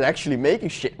just started actually making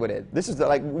shit with it. This is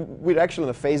like, we're actually in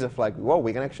a phase of like, whoa,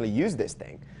 we can actually use this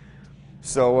thing.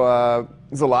 So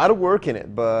there's a lot of work in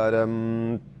it, but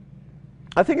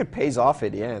I think it pays off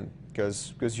at the end,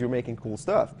 because you're making cool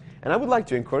stuff. And I would like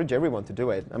to encourage everyone to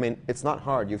do it. I mean, it's not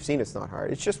hard. You've seen it's not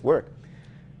hard. It's just work.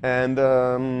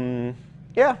 And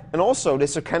yeah, and also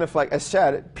this is kind of like, as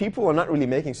said, people are not really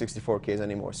making 64Ks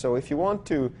anymore. So if you want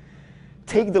to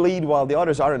take the lead while the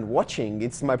others aren't watching,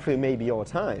 it's maybe your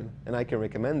time, and I can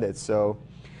recommend it. So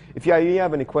if you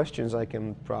have any questions, I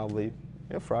can probably,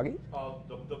 yeah, Froggy?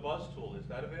 The buzz tool, is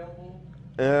that available?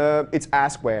 It's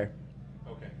Askware.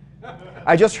 Okay.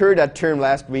 I just heard that term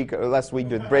last week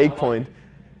with Breakpoint.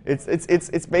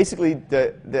 It's basically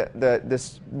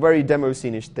this very demo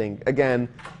scene-ish thing. Again,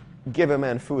 give a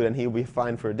man food and he'll be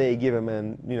fine for a day. Give a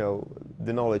man, you know,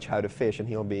 the knowledge how to fish and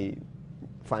he'll be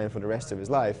fine for the rest of his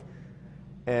life.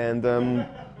 And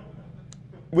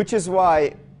which is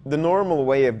why the normal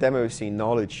way of demo scene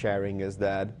knowledge sharing is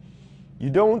that you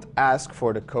don't ask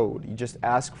for the code. You just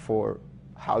ask for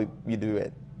how you do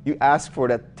it. You ask for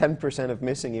that 10% of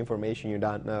missing information you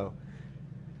don't know.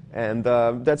 And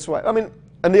that's why, I mean,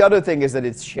 and the other thing is that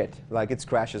it's shit. Like, it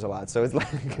crashes a lot. So it's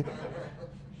like,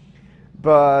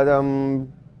 but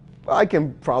I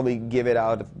can probably give it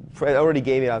out. I already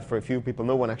gave it out for a few people.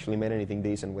 No one actually made anything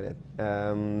decent with it.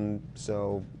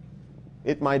 So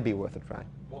it might be worth a try.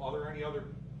 Well, are there any other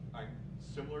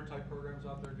similar type programs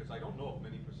out there? Because I don't know of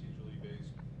many procedurally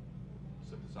based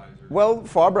synthesizers. Well,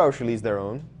 Farbrouse released their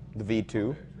own, the V2. Okay,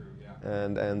 true, yeah.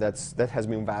 And that has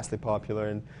been vastly popular.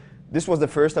 And this was the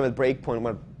first time at Breakpoint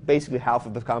when basically half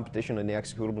of the competition in the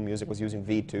executable music was using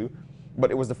V2. But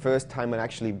it was the first time it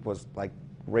actually was like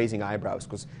raising eyebrows,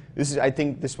 because I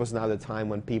think this was now the time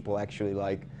when people actually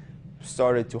like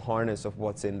started to harness of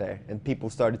what's in there, and people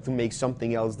started to make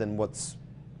something else than what's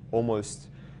almost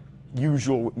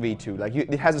usual V2. Like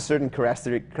it has a certain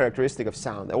characteristic of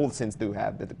sound. All synths do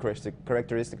have the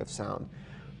characteristic of sound,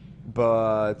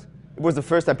 but it was the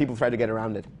first time people tried to get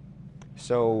around it.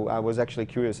 So I was actually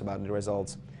curious about the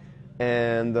results,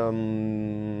 and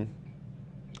a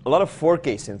lot of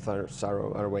 4K synths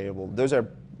are available. Those are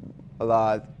a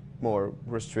lot more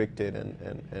restricted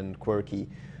and quirky.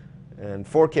 And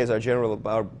 4Ks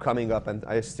are coming up, and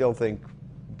I still think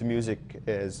the music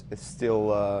is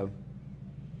still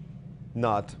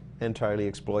not entirely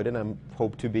exploited. I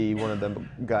hope to be one of the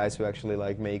guys who actually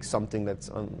like make something that's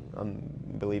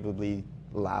unbelievably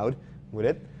loud with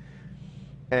it.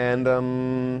 And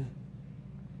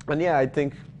yeah, I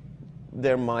think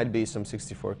there might be some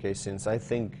 64K synths. I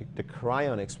think the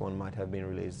Cryonics one might have been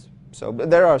released. So but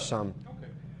there are some.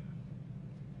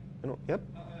 Okay. Yep.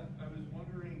 I was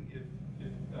wondering if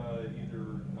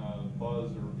either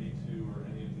Buzz or V2 or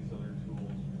any of these other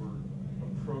tools were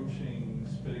approaching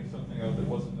spitting something out that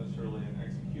wasn't necessarily an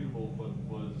executable, but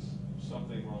was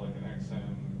something more like an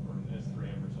XM or an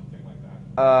S3M or something like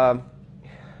that.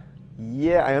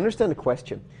 Yeah, I understand the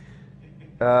question.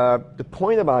 The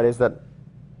point about it is that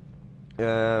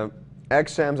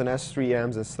XMs and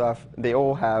S3Ms and stuff, they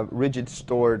all have rigid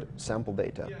stored sample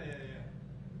data. Yeah.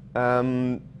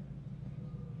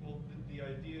 Well, the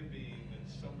idea being that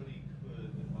somebody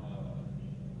could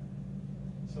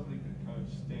kind of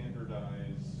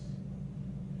standardize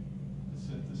the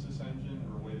synthesis engine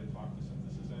or a way to talk to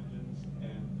synthesis engines,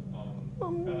 and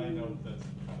I know that's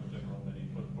kind of general MIDI,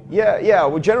 but yeah.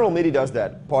 Well, General MIDI does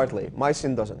that partly. My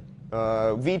synth doesn't.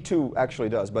 V2 actually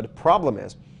does, but the problem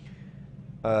is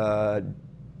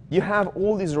you have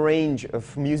all this range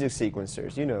of music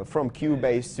sequencers, you know, from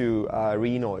Cubase to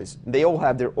Renoise. They all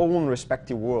have their own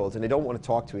respective worlds, and they don't want to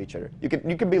talk to each other. You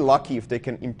can be lucky if they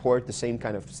can import the same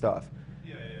kind of stuff.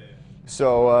 Yeah.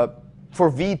 So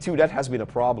for V2, that has been a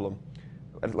problem.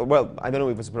 Well, I don't know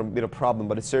if it's been a problem,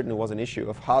 but it certainly was an issue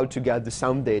of how to get the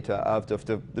sound data out of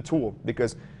the tool.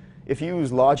 Because if you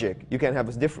use Logic, you can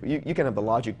have you can have the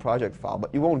Logic project file,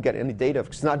 but you won't get any data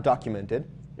because it's not documented.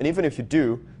 And even if you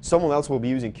do, someone else will be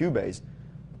using Cubase,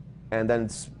 and then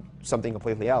it's something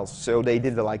completely else. So they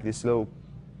did like this little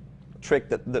trick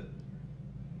that the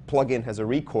plugin has a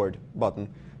record button.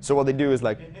 So what they do is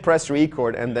like press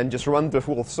record and then just run the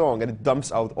full song, and it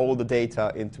dumps out all the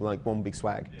data into like one big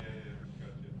swag. Gotcha.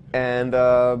 And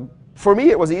for me,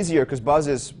 it was easier because Buzz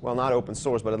is, well, not open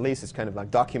source, but at least it's kind of like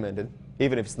documented,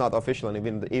 even if it's not official, and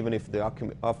even if the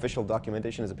official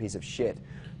documentation is a piece of shit.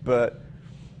 But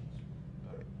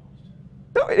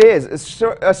no, it is.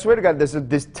 I swear to God, there's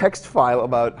this text file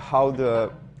about how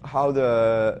the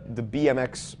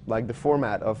BMX, like the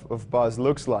format of Buzz,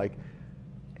 looks like,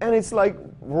 and it's like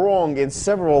wrong in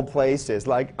several places.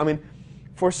 Like, I mean,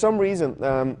 for some reason,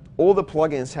 all the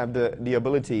plugins have the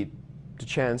ability, the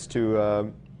chance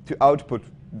to output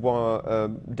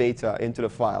data into the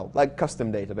file, like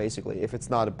custom data, basically, if it's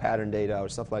not a pattern data or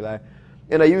stuff like that.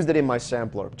 And I used it in my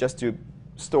sampler just to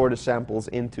store the samples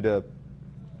into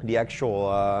the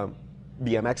actual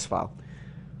BMX file.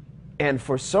 And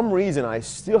for some reason, I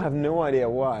still have no idea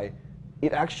why,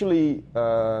 it actually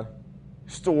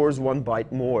stores 1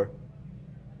 byte more.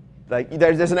 Like,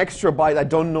 there's an extra byte, I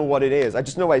don't know what it is. I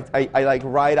just know I like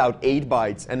write out 8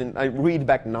 bytes and then I read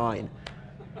back 9.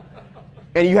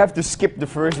 And you have to skip the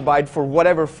first byte for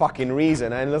whatever fucking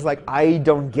reason. And it's like, I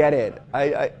don't get it.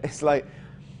 It's like,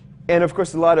 and of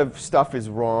course a lot of stuff is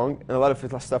wrong, and a lot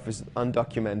of stuff is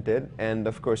undocumented, and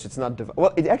of course it's not,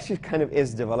 well, it actually kind of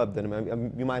is developed.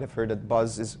 And you might have heard that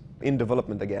Buzz is in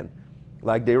development again.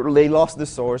 Like they lost the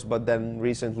source, but then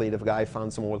recently the guy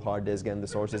found some old hard disk and the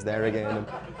source is there again.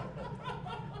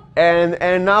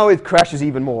 And now it crashes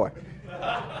even more.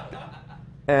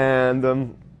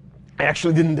 And I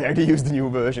actually didn't dare to use the new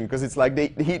version because it's like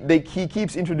he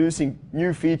keeps introducing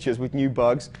new features with new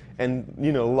bugs and,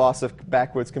 you know, loss of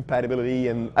backwards compatibility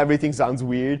and everything sounds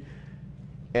weird.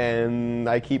 And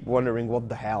I keep wondering what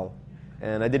the hell.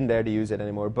 And I didn't dare to use it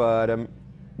anymore. But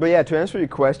yeah, to answer your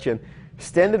question,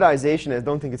 standardization, I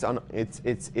don't think it's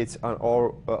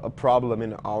a problem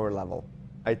in our level.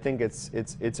 I think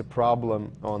it's a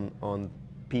problem on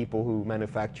people who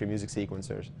manufacture music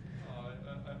sequencers.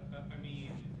 I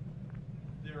mean,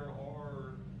 there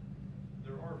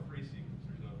are free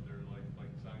sequencers out there like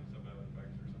Science of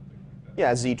Effects or something like that.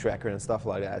 Yeah, Z-Tracker and stuff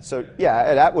like that. So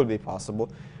yeah, that would be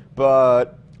possible.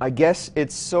 But I guess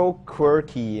it's so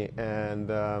quirky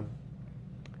and I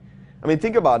mean,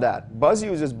 think about that. Buzz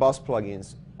uses bus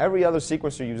plugins. Every other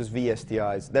sequencer uses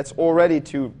VSTIs. That's already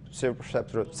two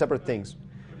separate things.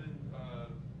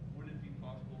 Would it be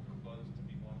possible for Buzz to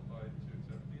be modified to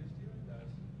accept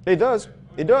VSTI? It does.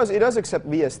 It does. It does accept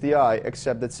VSTI,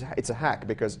 except it's a hack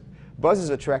because Buzz is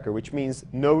a tracker, which means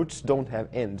notes don't have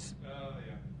ends.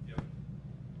 Yeah.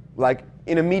 Like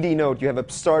in a MIDI note, you have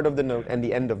a start of the note and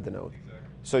the end of the note. Exactly.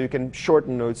 So you can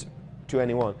shorten notes to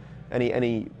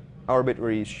any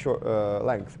arbitrary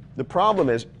length. The problem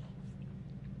is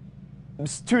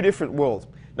it's two different worlds.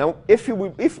 Now, let's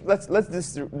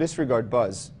disregard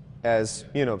Buzz as,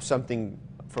 you know, something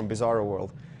from Bizarro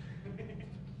world.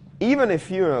 Even if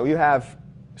you have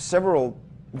several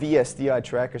VSTI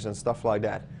trackers and stuff like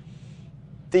that,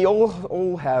 they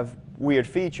all have weird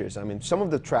features. I mean, some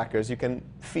of the trackers you can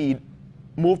feed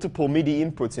multiple MIDI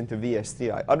inputs into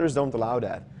VSTI. Others don't allow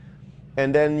that.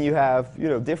 And then you have, you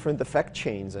know, different effect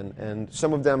chains, and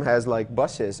some of them has like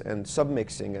buses and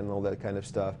submixing and all that kind of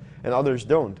stuff, and others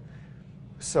don't.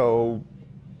 So,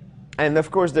 and of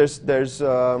course there's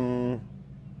I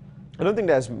don't think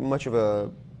there's much of a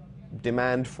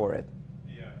demand for it.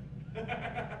 Yeah.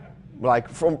 Like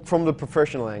from the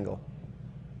professional angle.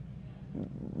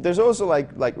 There's also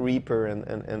like Reaper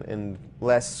and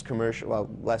less commercial. Well,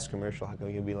 less commercial. How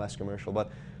can you be less commercial?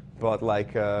 But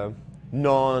like super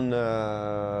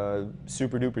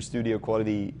duper studio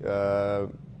quality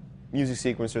music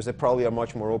sequencers that probably are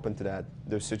much more open to that.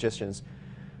 Those suggestions.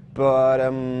 But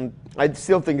I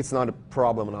still think it's not a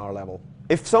problem on our level.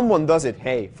 If someone does it,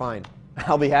 hey, fine.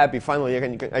 I'll be happy. Finally,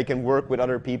 I can work with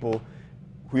other people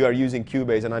who are using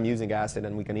Cubase and I'm using Acid,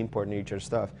 and we can import each other's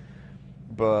stuff.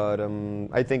 But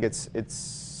I think it's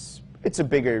a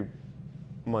bigger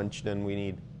munch than we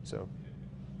need. So.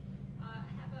 I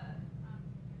have a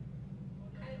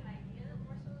kind of an idea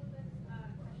more so than a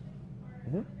question or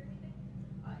comment or anything.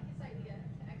 His idea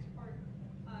to export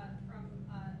from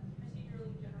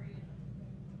procedurally generated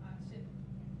synth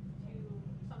to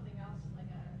something else like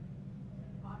a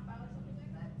mod file or something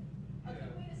like that. A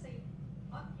good way to say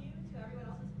fuck you to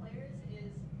everyone else's players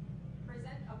is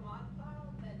present a mod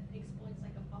file that exploits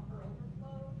like a buffer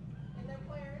overflow in their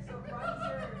player, so it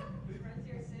runs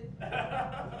your synth.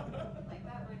 Like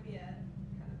that might be a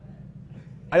kind of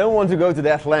a. I don't want to go to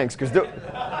that lengths because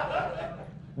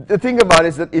the thing about it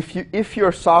is that if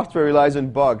your software relies on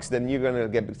bugs, then you're gonna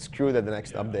get screwed at the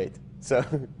next update. So,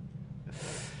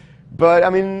 but I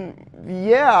mean,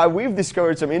 yeah, we've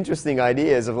discovered some interesting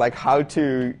ideas of like how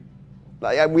to.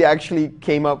 Like we actually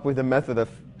came up with a method of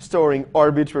storing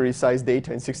arbitrary sized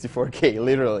data in 64K,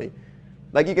 literally.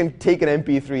 Like you can take an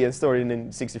MP3 and store it in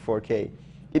 64K.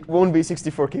 It won't be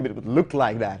 64K, but it would look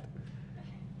like that.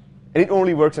 And it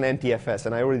only works on NTFS,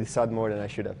 and I already said more than I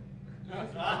should have.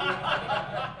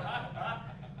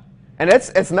 And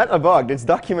it's not a bug. It's a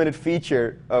documented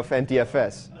feature of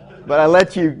NTFS. But I'll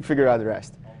let you figure out the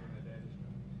rest.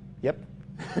 Yep.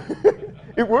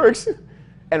 It works.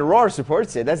 And RAR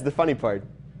supports it. That's the funny part.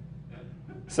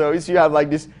 So you have like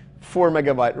this 4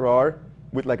 megabyte RAR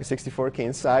with like a 64K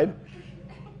inside.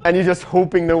 And you're just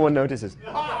hoping no one notices.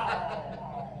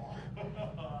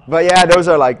 But yeah, those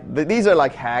are like, these are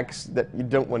like hacks that you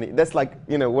don't want to, that's like,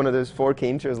 you know, one of those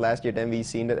 4K intros last year at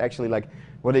MVC that actually like,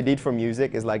 what they did for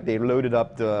music is like they loaded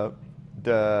up the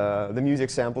music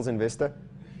samples in Vista.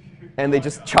 And they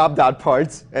just chopped out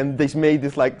parts and they made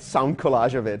this like sound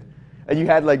collage of it. And you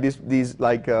had like these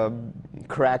like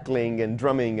crackling and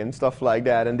drumming and stuff like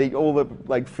that. And they all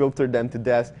like filtered them to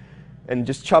death and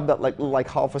just chopped out like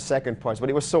half a second parts. But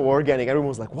it was so organic, everyone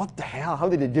was like, what the hell, how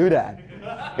did they do that?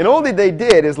 And all that they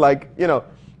did is like, you know,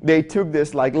 they took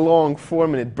this like long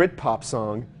 4-minute Britpop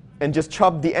song and just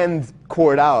chopped the end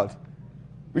chord out,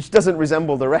 which doesn't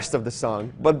resemble the rest of the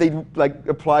song, but they like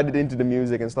applied it into the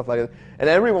music and stuff like that. And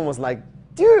everyone was like,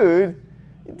 dude,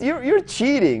 you're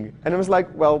cheating. And it was like,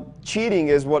 well, cheating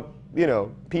is what, you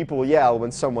know, people yell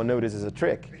when someone notices a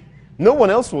trick. No one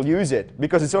else will use it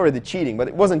because it's already cheating, but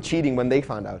it wasn't cheating when they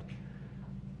found out.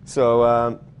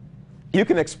 So you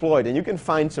can exploit and you can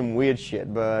find some weird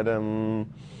shit, but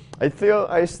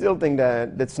I still think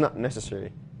that that's not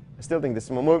necessary. I still think this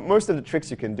most of the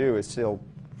tricks you can do is still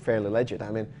fairly legit.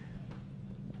 I mean,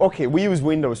 okay, we use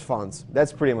Windows fonts.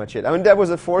 That's pretty much it. I mean, that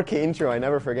was a 4K intro, I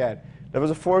never forget. That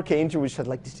was a 4K intro which had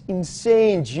like this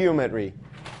insane geometry.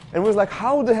 And it was like,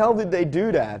 how the hell did they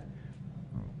do that?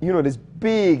 You know, this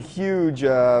big, huge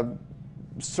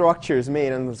structures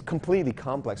made, and it was completely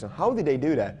complex. And how did they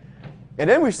do that? And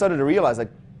then we started to realize,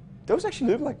 like, those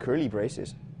actually look like curly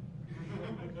braces.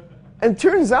 And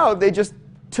turns out they just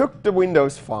took the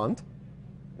Windows font,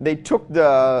 they took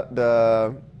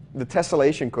the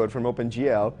tessellation code from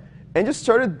OpenGL, and just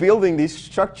started building these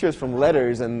structures from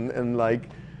letters and like,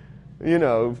 you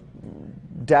know,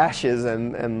 dashes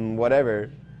and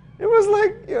whatever. It was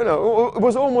like, you know, it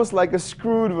was almost like a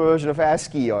screwed version of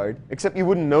ASCII art, except you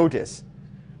wouldn't notice.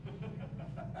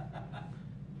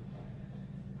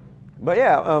 But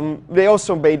yeah, they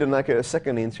also made like a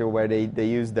second intro where they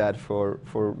used that for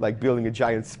like building a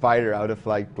giant spider out of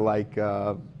like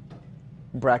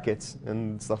brackets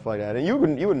and stuff like that, and you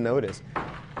wouldn't notice.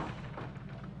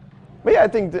 But yeah, I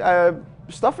think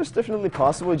stuff is definitely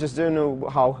possible. You just don't know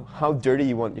how dirty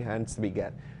you want your hands to be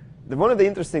get. One of the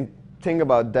interesting thing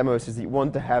about demos is that you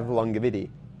want to have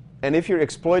longevity, and if you're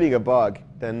exploiting a bug,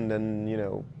 then you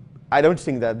know, I don't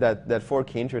think that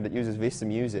 4K intro that uses Vista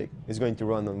music is going to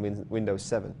run on Windows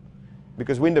 7,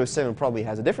 because Windows 7 probably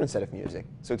has a different set of music,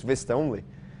 so it's Vista only.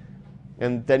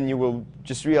 And then you will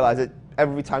just realize that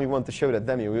every time you want to show that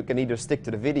demo, you can either stick to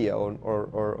the video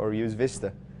or use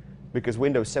Vista, because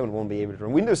Windows 7 won't be able to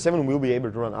run. Windows 7 will be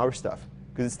able to run our stuff,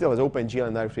 because it still has OpenGL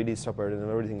and Direct 3D support and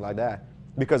everything like that,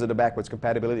 because of the backwards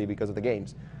compatibility, because of the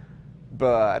games.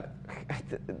 But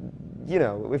you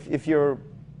know, if you're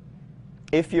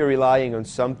relying on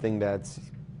something that's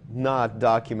not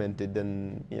documented,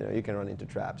 then you know you can run into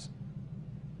traps.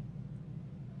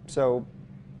 So,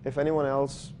 if anyone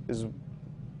else is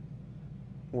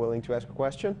willing to ask a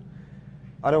question,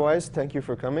 otherwise, thank you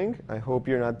for coming. I hope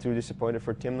you're not too disappointed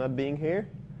for Tim not being here.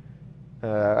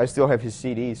 I still have his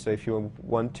CD, so if you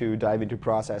want to dive into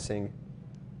processing,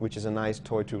 which is a nice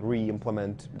toy to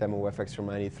re-implement DemoFX from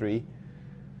 '93.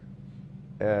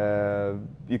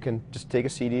 You can just take a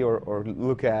CD or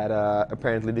look at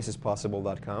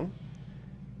apparentlythisispossible.com,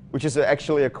 which is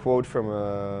actually a quote from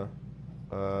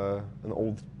an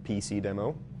old PC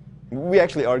demo. We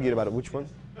actually argued about which one.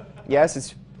 Yes,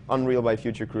 it's Unreal by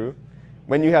Future Crew.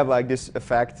 When you have like this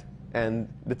effect and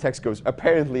the text goes,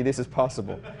 apparently this is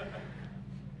possible.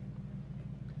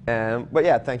 But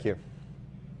yeah, thank you.